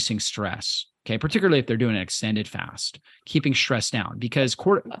they're reducing stress. Okay, particularly if they're doing an extended fast, keeping stress down, because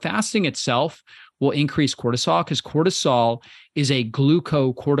fasting itself will increase cortisol, because cortisol is a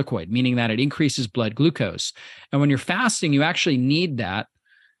glucocorticoid, meaning that it increases blood glucose. And when you're fasting, you actually need that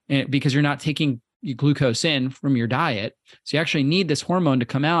because you're not taking glucose in from your diet. So you actually need this hormone to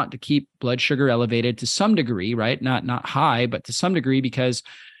come out to keep blood sugar elevated to some degree, right? Not high, but to some degree, because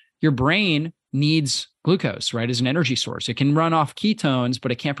your brain needs glucose, right, as an energy source. It can run off ketones,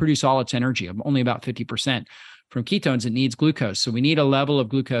 but it can't produce all its energy. Only about 50% from ketones, it needs glucose. So we need a level of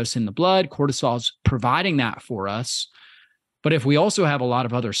glucose in the blood. Cortisol is providing that for us. But if we also have a lot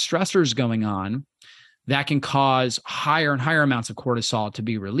of other stressors going on, that can cause higher and higher amounts of cortisol to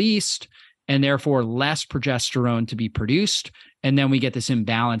be released, and therefore less progesterone to be produced. And then we get this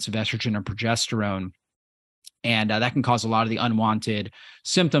imbalance of estrogen and progesterone. And that can cause a lot of the unwanted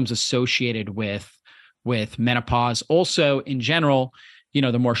symptoms associated with menopause. Also, in general,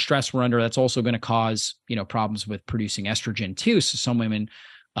 the more stress we're under, that's also going to cause, problems with producing estrogen too. So some women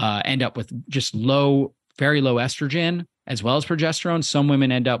end up with just very low estrogen as well as progesterone. Some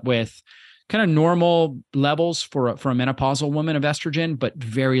women end up with kind of normal levels for a menopausal woman of estrogen, but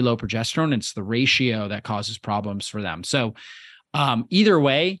very low progesterone. It's the ratio that causes problems for them. So either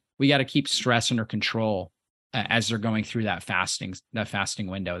way, we got to keep stress under control as they're going through that fasting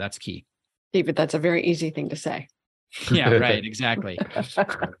window. That's key. David, that's a very easy thing to say. Yeah, right. Exactly.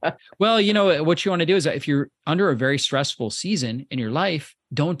 Well, what you want to do is if you're under a very stressful season in your life,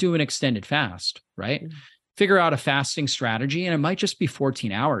 don't do an extended fast, right? Mm-hmm. Figure out a fasting strategy, and it might just be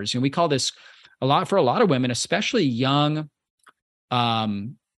 14 hours. And we call this for a lot of women, especially young,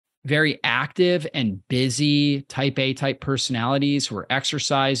 very active and busy type A type personalities who are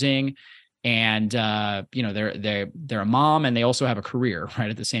exercising, and they're a mom and they also have a career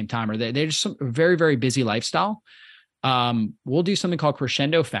right at the same time, or they're just a very, very busy lifestyle. We'll do something called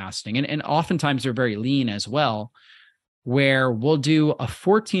crescendo fasting, and oftentimes they're very lean as well, where we'll do a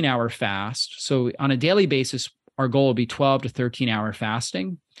 14-hour fast. So on a daily basis, our goal will be 12 to 13-hour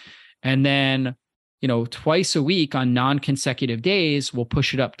fasting. And then, twice a week on non-consecutive days, we'll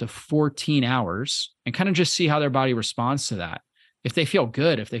push it up to 14 hours and kind of just see how their body responds to that. If they feel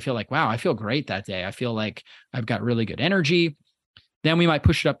good, if they feel like, wow, I feel great that day, I feel like I've got really good energy, then we might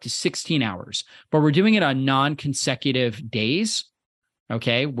push it up to 16 hours. But we're doing it on non-consecutive days,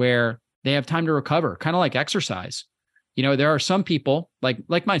 okay, where they have time to recover, kind of like exercise. There are some people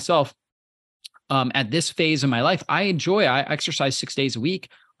like myself at this phase of my life, I exercise 6 days a week.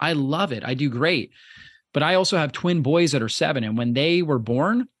 I love it. I do great. But I also have twin boys that are 7. And when they were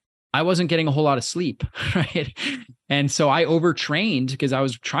born, I wasn't getting a whole lot of sleep, right? And so I overtrained because I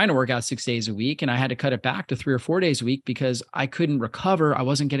was trying to work out 6 days a week, and I had to cut it back to 3 or 4 days a week because I couldn't recover. I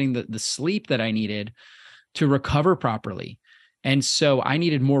wasn't getting the sleep that I needed to recover properly. And so I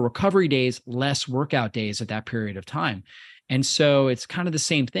needed more recovery days, less workout days at that period of time. And so it's kind of the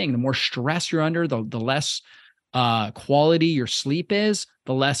same thing. The more stress you're under, the less quality your sleep is,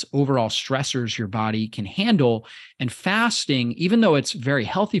 the less overall stressors your body can handle. And fasting, even though it's very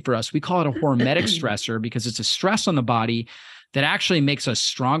healthy for us, we call it a hormetic stressor because it's a stress on the body that actually makes us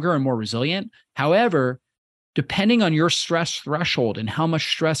stronger and more resilient. However, depending on your stress threshold and how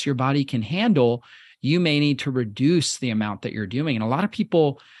much stress your body can handle, you may need to reduce the amount that you're doing. And a lot of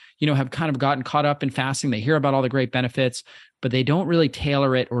people, have kind of gotten caught up in fasting. They hear about all the great benefits, but they don't really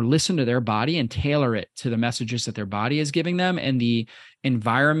tailor it or listen to their body and tailor it to the messages that their body is giving them and the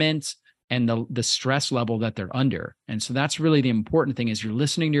environment and the stress level that they're under. And so that's really the important thing, is you're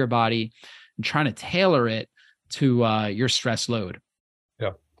listening to your body and trying to tailor it to your stress load.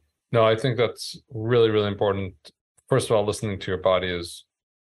 Yeah. No, I think that's really, really important. First of all, listening to your body is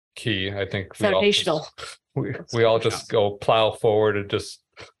key. I think foundational. We all just go plow forward and just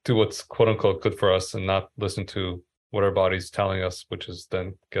do what's quote unquote good for us and not listen to what our body's telling us, which is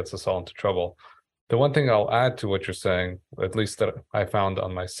then gets us all into trouble. The one thing I'll add to what you're saying, at least that I found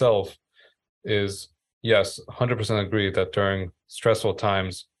on myself, is yes, 100% agree that during stressful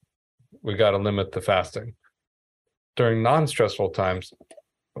times, we got to limit the fasting. During non-stressful times,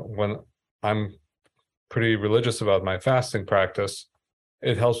 when I'm pretty religious about my fasting practice,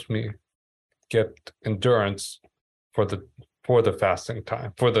 it helps me get endurance for the fasting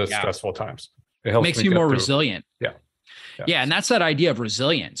time, for the stressful times. It helps makes you more resilient. Yeah. Yeah. And that's that idea of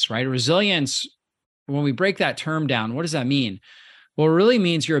resilience, right? Resilience, when we break that term down, what does that mean? Well, it really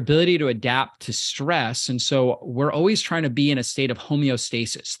means your ability to adapt to stress. And so we're always trying to be in a state of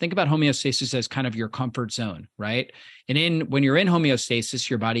homeostasis. Think about homeostasis as kind of your comfort zone, right? And when you're in homeostasis,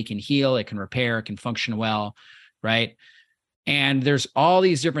 your body can heal, it can repair, it can function well, right? And there's all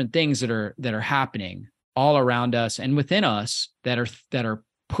these different things that are happening all around us and within us that are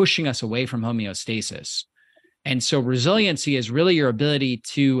pushing us away from homeostasis. And so resiliency is really your ability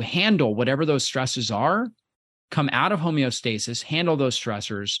to handle whatever those stresses are, come out of homeostasis, handle those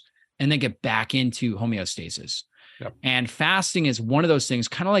stressors, and then get back into homeostasis. Yep. And fasting is one of those things,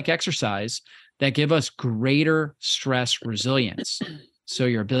 kind of like exercise, that give us greater stress resilience. So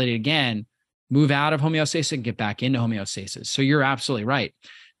your ability, again, move out of homeostasis and get back into homeostasis. So you're absolutely right.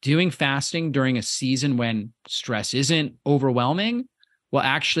 Doing fasting during a season when stress isn't overwhelming will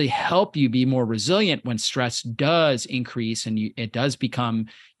actually help you be more resilient when stress does increase and it does become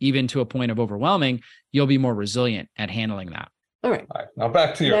even to a point of overwhelming. You'll be more resilient at handling that. All right. Now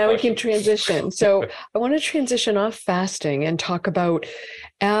back to your Now question. we can transition. So I want to transition off fasting and talk about,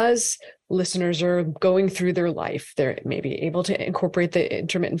 as listeners are going through their life, they're maybe able to incorporate the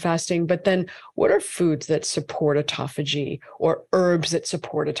intermittent fasting, but then what are foods that support autophagy or herbs that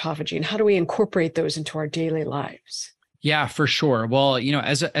support autophagy, and how do we incorporate those into our daily lives? Yeah, for sure. Well,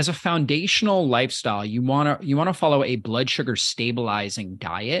 as a foundational lifestyle, you want to follow a blood sugar stabilizing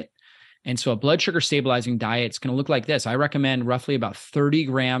diet. And so a blood sugar stabilizing diet is going to look like this. I recommend roughly about 30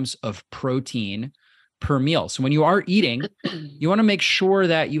 grams of protein per meal. So when you are eating, you want to make sure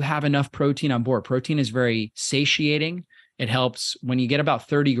that you have enough protein on board. Protein is very satiating. It helps when you get about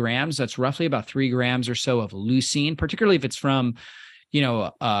 30 grams, that's roughly about 3 grams or so of leucine, particularly if it's from,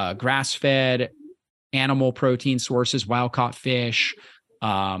 grass-fed animal protein sources, wild-caught fish,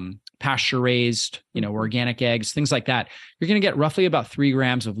 pasture-raised, organic eggs, things like that. You're going to get roughly about 3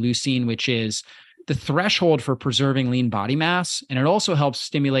 grams of leucine, which is the threshold for preserving lean body mass. And it also helps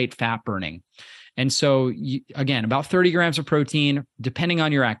stimulate fat burning. And so, again, about 30 grams of protein, depending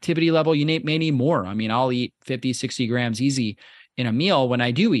on your activity level, you may need more. I mean, I'll eat 50, 60 grams easy in a meal when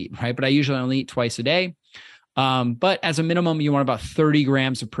I do eat, right? But I usually only eat twice a day. But as a minimum, you want about 30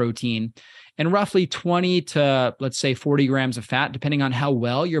 grams of protein and roughly 20 to, let's say, 40 grams of fat, depending on how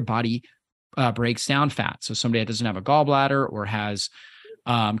well your body breaks down fat. So somebody that doesn't have a gallbladder or has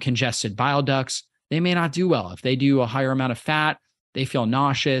congested bile ducts, they may not do well. If they do a higher amount of fat, they feel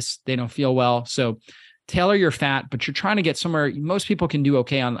nauseous, they don't feel well. So tailor your fat, but you're trying to get somewhere. Most people can do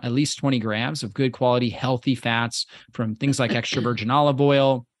okay on at least 20 grams of good quality, healthy fats from things like extra virgin olive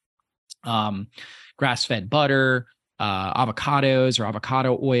oil, grass-fed butter, avocados or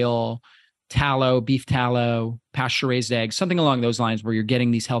avocado oil, tallow, beef tallow, pasture-raised eggs, something along those lines where you're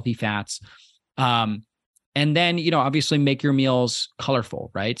getting these healthy fats. And then, obviously make your meals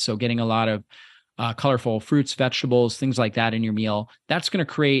colorful, right? So getting a lot of colorful fruits, vegetables, things like that in your meal, that's going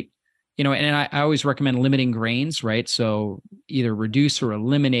to create, and I always recommend limiting grains, right? So either reduce or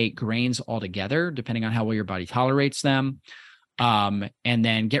eliminate grains altogether, depending on how well your body tolerates them. And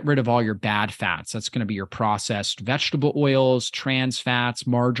then get rid of all your bad fats. That's going to be your processed vegetable oils, trans fats,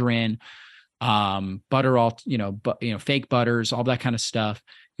 margarine, butter, fake butters, all that kind of stuff.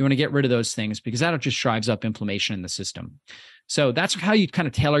 You want to get rid of those things because that just drives up inflammation in the system. So that's how you kind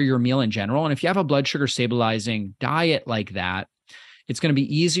of tailor your meal in general. And if you have a blood sugar stabilizing diet like that, it's going to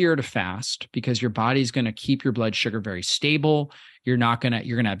be easier to fast because your body's going to keep your blood sugar very stable. You're going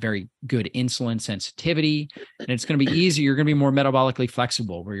to have very good insulin sensitivity, and it's going to be easy. You're going to be more metabolically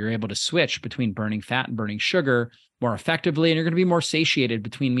flexible where you're able to switch between burning fat and burning sugar more effectively. And you're going to be more satiated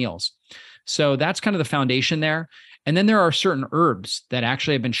between meals. So that's kind of the foundation there. And then there are certain herbs that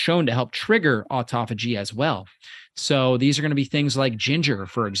actually have been shown to help trigger autophagy as well. So these are going to be things like ginger,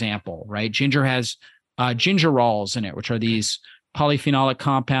 for example, right? Ginger has gingerols in it, which are these polyphenolic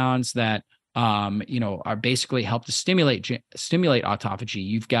compounds that, are basically help to stimulate autophagy.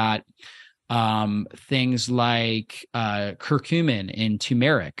 You've got things like curcumin and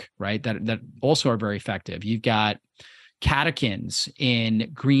turmeric, right? That also are very effective. You've got catechins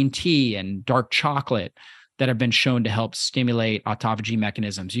in green tea and dark chocolate that have been shown to help stimulate autophagy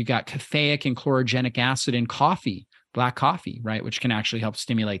mechanisms. You've got caffeic and chlorogenic acid in coffee, black coffee, right, which can actually help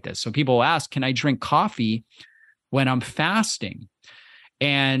stimulate this. So people ask, can I drink coffee when I'm fasting?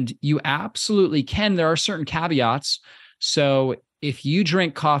 And you absolutely can. There are certain caveats. So if you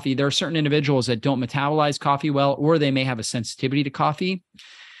drink coffee, there are certain individuals that don't metabolize coffee well, or they may have a sensitivity to coffee.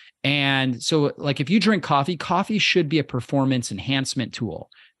 And so like if you drink coffee, coffee should be a performance enhancement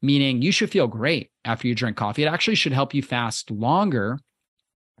tool, meaning you should feel great after you drink coffee. It actually should help you fast longer.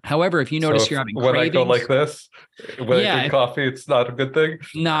 However, if you notice you're having when cravings, I go like this, when I drink coffee, it's not a good thing.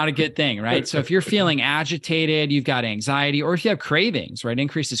 Not a good thing, right? So if you're feeling agitated, you've got anxiety, or if you have cravings, right?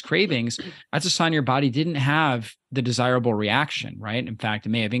 Increases cravings, that's a sign your body didn't have the desirable reaction, right? In fact, it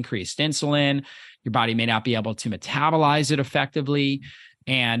may have increased insulin. Your body may not be able to metabolize it effectively.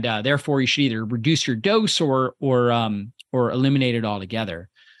 And therefore, you should either reduce your dose or eliminate it altogether.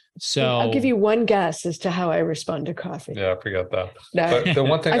 So I'll give you one guess as to how I respond to coffee. Yeah, I forgot that. No. But the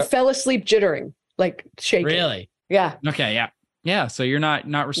one thing I fell asleep jittering. like shaking. Really? Yeah. Okay. Yeah. Yeah. So you're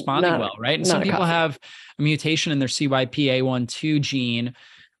not responding well, right? And some people have a mutation in their CYP1A2 gene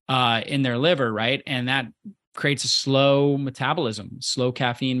in their liver, right? And that creates a slow metabolism, slow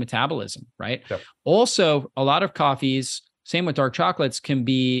caffeine metabolism, right? Yep. Also, a lot of coffees, same with dark chocolates, can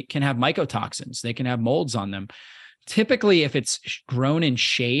have mycotoxins. They can have molds on them. Typically, if it's grown in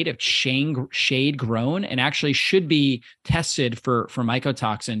shade, if shade grown, and actually should be tested for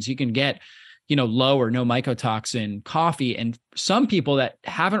mycotoxins, you can get, low or no mycotoxin coffee. And some people that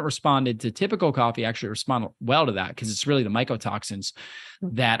haven't responded to typical coffee actually respond well to that, because it's really the mycotoxins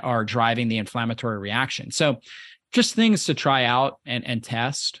that are driving the inflammatory reaction. So just things to try out and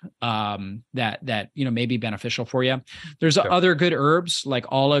test that may be beneficial for you. There's other good herbs, like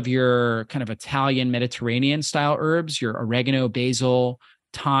all of your kind of Italian Mediterranean style herbs, your oregano, basil,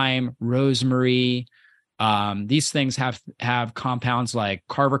 thyme, rosemary. These things have compounds like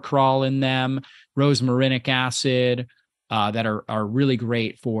carvacrol in them, rosmarinic acid, that are really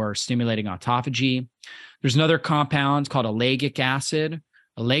great for stimulating autophagy. There's another compound called ellagic acid.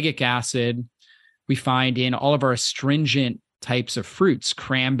 Ellagic acid we find in all of our astringent types of fruits: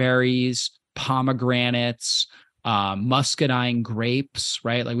 cranberries, pomegranates, muscadine grapes,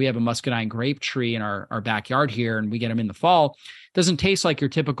 right? Like we have a muscadine grape tree in our backyard here, and we get them in the fall. It doesn't taste like your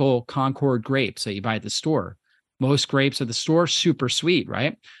typical Concord grapes that you buy at the store. Most grapes at the store, super sweet,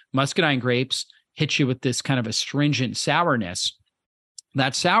 right? Muscadine grapes hit you with this kind of astringent sourness.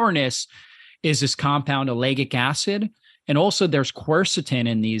 That sourness is this compound ellagic acid. And also there's quercetin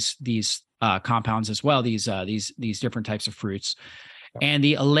in these compounds as well, these different types of fruits. And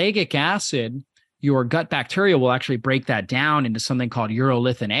the ellagic acid, your gut bacteria will actually break that down into something called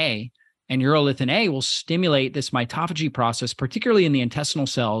urolithin A. And urolithin A will stimulate this mitophagy process, particularly in the intestinal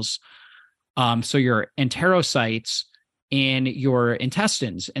cells. So your enterocytes in your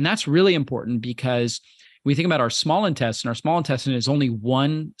intestines. And that's really important because we think about our small intestine is only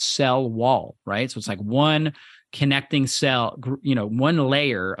one cell wall, right? So it's like one connecting cell, one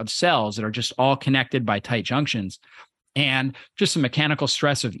layer of cells that are just all connected by tight junctions. And just the mechanical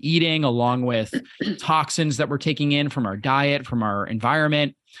stress of eating, along with toxins that we're taking in from our diet, from our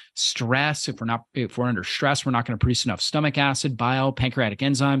environment, stress. If we're under stress, we're not going to produce enough stomach acid, bile, pancreatic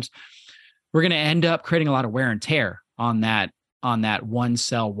enzymes. We're going to end up creating a lot of wear and tear on that one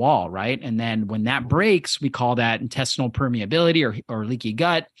cell wall, right? And then when that breaks, we call that intestinal permeability or leaky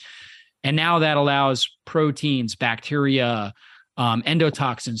gut. And now that allows proteins, bacteria,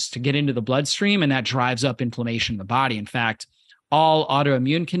 endotoxins to get into the bloodstream, and that drives up inflammation in the body. In fact, all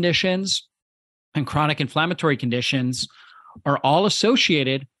autoimmune conditions and chronic inflammatory conditions are all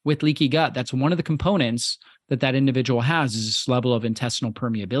associated with leaky gut. That's one of the components that individual has, is this level of intestinal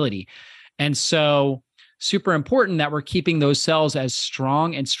permeability. And so super important that we're keeping those cells as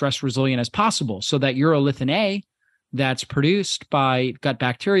strong and stress resilient as possible, so that urolithin A that's produced by gut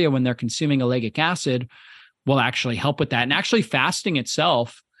bacteria when they're consuming ellagic acid will actually help with that. And actually fasting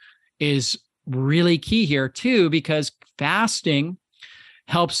itself is really key here too, because fasting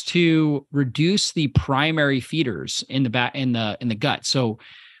helps to reduce the primary feeders in the gut. So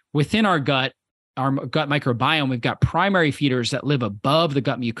within our gut microbiome, we've got primary feeders that live above the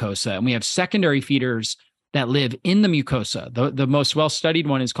gut mucosa, and we have secondary feeders that live in the mucosa. The most well-studied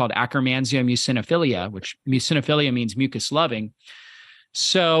one is called Akkermansia muciniphila, which muciniphila means mucus loving.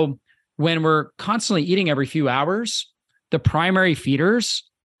 So when we're constantly eating every few hours, the primary feeders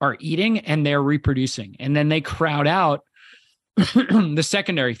are eating and they're reproducing, and then they crowd out the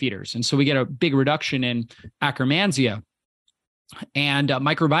secondary feeders. And so we get a big reduction in Akkermansia. And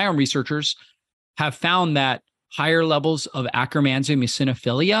microbiome researchers have found that higher levels of Akkermansia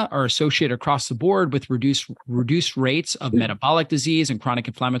muciniphila are associated across the board with reduced rates of metabolic disease and chronic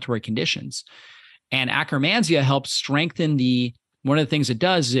inflammatory conditions. And Akkermansia helps strengthen one of the things it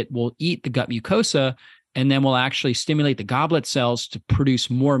does is it will eat the gut mucosa, and then will actually stimulate the goblet cells to produce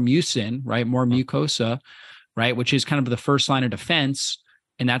more mucin, right? More mucosa, right? Which is kind of the first line of defense.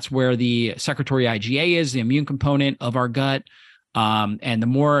 And that's where the secretory IgA is, the immune component of our gut. And the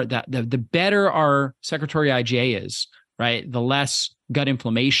more that the better our secretory IgA is, right, the less gut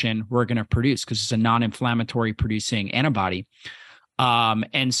inflammation we're going to produce, because it's a non-inflammatory producing antibody.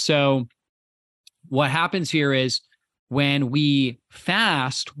 And so what happens here is when we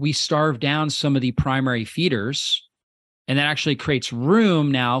fast, we starve down some of the primary feeders, and that actually creates room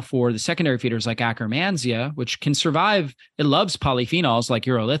now for the secondary feeders like Akkermansia, which can survive. It loves polyphenols like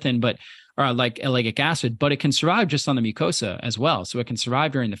urolithin, or like ellagic acid, but it can survive just on the mucosa as well. So it can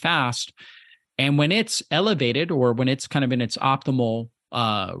survive during the fast. And when it's elevated, or when it's kind of in its optimal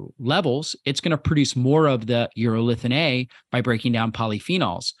levels, it's going to produce more of the urolithin A by breaking down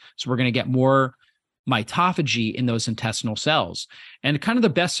polyphenols. So we're going to get more mitophagy in those intestinal cells. And kind of the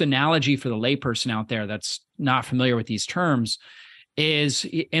best analogy for the layperson out there that's not familiar with these terms is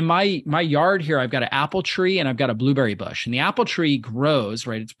in my yard here, I've got an apple tree and I've got a blueberry bush. And the apple tree grows,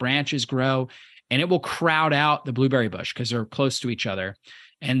 right? Its branches grow and it will crowd out the blueberry bush because they're close to each other.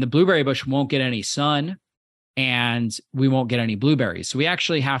 And the blueberry bush won't get any sun and we won't get any blueberries. So we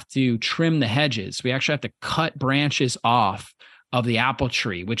actually have to trim the hedges. We actually have to cut branches off of the apple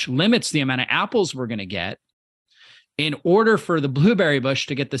tree, which limits the amount of apples we're going to get in order for the blueberry bush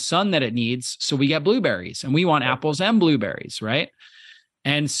to get the sun that it needs. So we get blueberries, and we want apples and blueberries, right?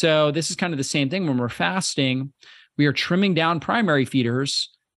 And so this is kind of the same thing when we're fasting. We are trimming down primary feeders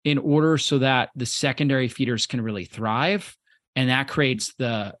in order so that the secondary feeders can really thrive. And that creates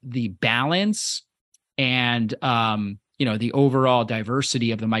the balance and the overall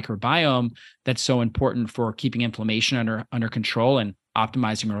diversity of the microbiome that's so important for keeping inflammation under control and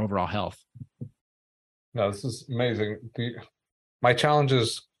optimizing our overall health. No, this is amazing. My challenge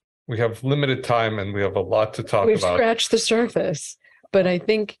is we have limited time and we have a lot to talk about. We've scratched the surface, but I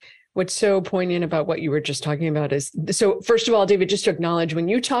think what's so poignant about what you were just talking about is, so first of all, David, just to acknowledge, when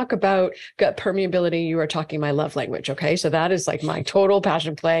you talk about gut permeability, you are talking my love language. Okay. So that is like my total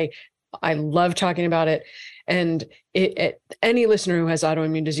passion play. I love talking about it. And any listener who has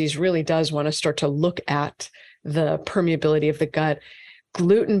autoimmune disease really does want to start to look at the permeability of the gut.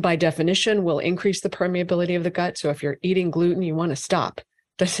 Gluten, by definition, will increase the permeability of the gut. So if you're eating gluten, you want to stop.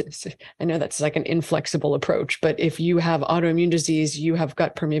 I know that's like an inflexible approach, but if you have autoimmune disease, you have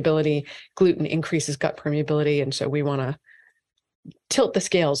gut permeability. Gluten increases gut permeability. And so we want to tilt the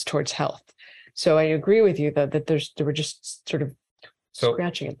scales towards health. So I agree with you that we're just sort of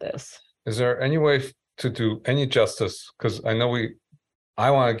scratching at this. Is there any way to do any justice? Because I know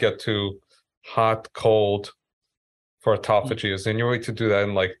I want to get to hot, cold for autophagy. Is there any way to do that?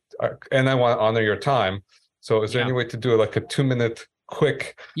 And I want to honor your time. So is there any way to do like a 2-minute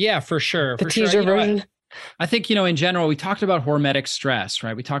quick? Yeah, for sure. The teaser version. I think, in general, we talked about hormetic stress,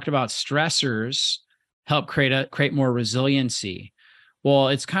 right? We talked about stressors help create more resiliency. Well,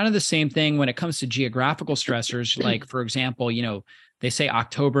 it's kind of the same thing when it comes to geographical stressors. Like, for example, they say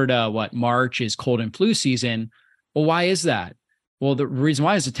October to March is cold and flu season. Well, why is that? Well, the reason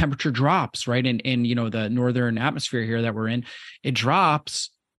why is the temperature drops, right? In the northern atmosphere here that we're in, it drops.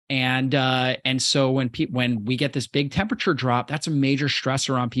 And so when we get this big temperature drop, that's a major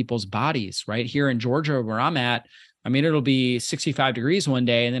stressor on people's bodies, right? Here in Georgia, where I'm at, I mean, it'll be 65 degrees one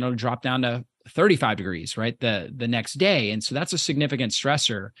day and then it'll drop down to 35 degrees, right? The next day. And so that's a significant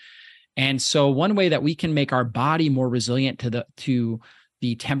stressor. And so one way that we can make our body more resilient to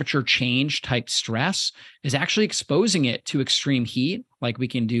the temperature change type stress is actually exposing it to extreme heat. Like we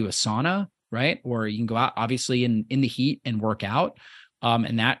can do a sauna, right? Or you can go out obviously in the heat and work out.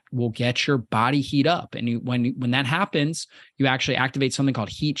 And that will get your body heat up. And when that happens, you actually activate something called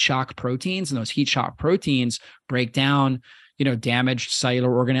heat shock proteins. And those heat shock proteins break down, damaged cellular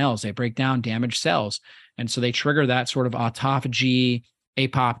organelles. They break down damaged cells. And so they trigger that sort of autophagy,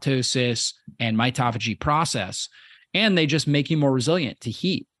 apoptosis, and mitophagy process. And they just make you more resilient to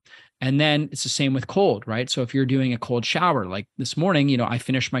heat. And then it's the same with cold, right? So if you're doing a cold shower, like this morning, I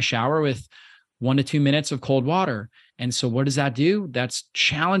finished my shower with 1 to 2 minutes of cold water. And so what does that do? That's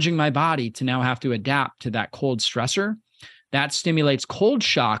challenging my body to now have to adapt to that cold stressor. That stimulates cold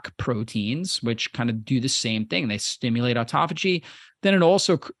shock proteins, which kind of do the same thing. They stimulate autophagy. Then it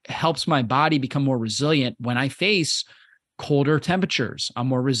also helps my body become more resilient when I face colder temperatures. I'm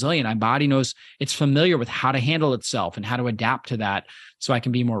more resilient. My body knows, it's familiar with how to handle itself and how to adapt to that so I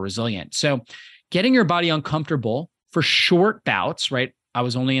can be more resilient. So getting your body uncomfortable for short bouts, right? I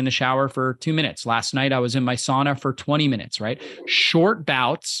was only in the shower for 2 minutes. Last night, I was in my sauna for 20 minutes, right? Short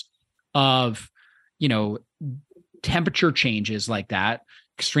bouts of, temperature changes like that,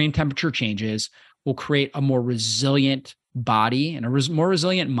 extreme temperature changes will create a more resilient body and a more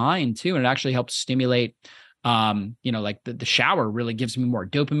resilient mind too. And it actually helps stimulate, like the shower really gives me more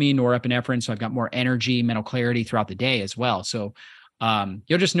dopamine, norepinephrine. So I've got more energy, mental clarity throughout the day as well. So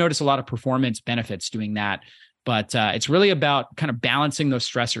you'll just notice a lot of performance benefits doing that. But it's really about kind of balancing those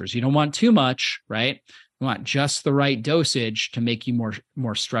stressors. You don't want too much, right? You want just the right dosage to make you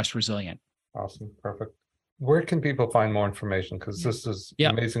more stress resilient. Awesome. Perfect. Where can people find more information? Because this is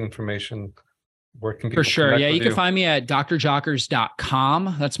amazing information. Where can people For sure. Yeah, you can find me at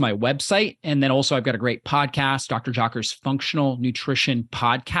drjockers.com. That's my website. And then also I've got a great podcast, Dr. Jockers Functional Nutrition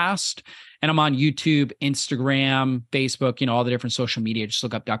Podcast. And I'm on YouTube, Instagram, Facebook, all the different social media. Just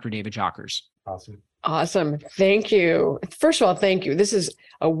look up Dr. David Jockers. Awesome. Awesome. Thank you. First of all, thank you.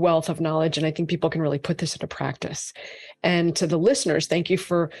 a wealth of knowledge, and I think people can really put this into practice. And to the listeners, thank you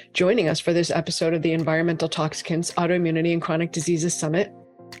for joining us for this episode of the Environmental Toxicants, Autoimmunity and Chronic Diseases Summit.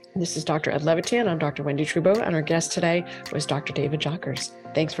 This is Dr. Ed Levitan. I'm Dr. Wendy Trubo, and our guest today was Dr. David Jockers.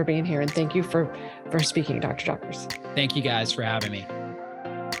 Thanks for being here, and thank you for speaking, Dr. Jockers. Thank you guys for having me.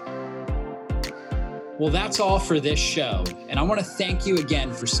 Well, that's all for this show. And I want to thank you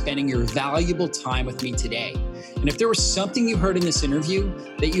again for spending your valuable time with me today. And if there was something you heard in this interview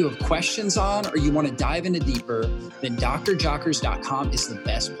that you have questions on or you want to dive into deeper, then drjockers.com is the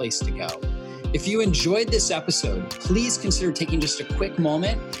best place to go. If you enjoyed this episode, please consider taking just a quick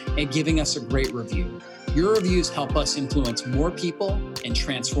moment and giving us a great review. Your reviews help us influence more people and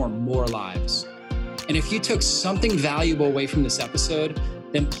transform more lives. And if you took something valuable away from this episode,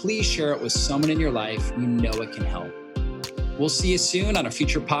 then please share it with someone in your life you know it can help. We'll see you soon on a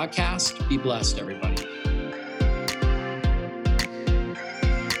future podcast. Be blessed, everybody.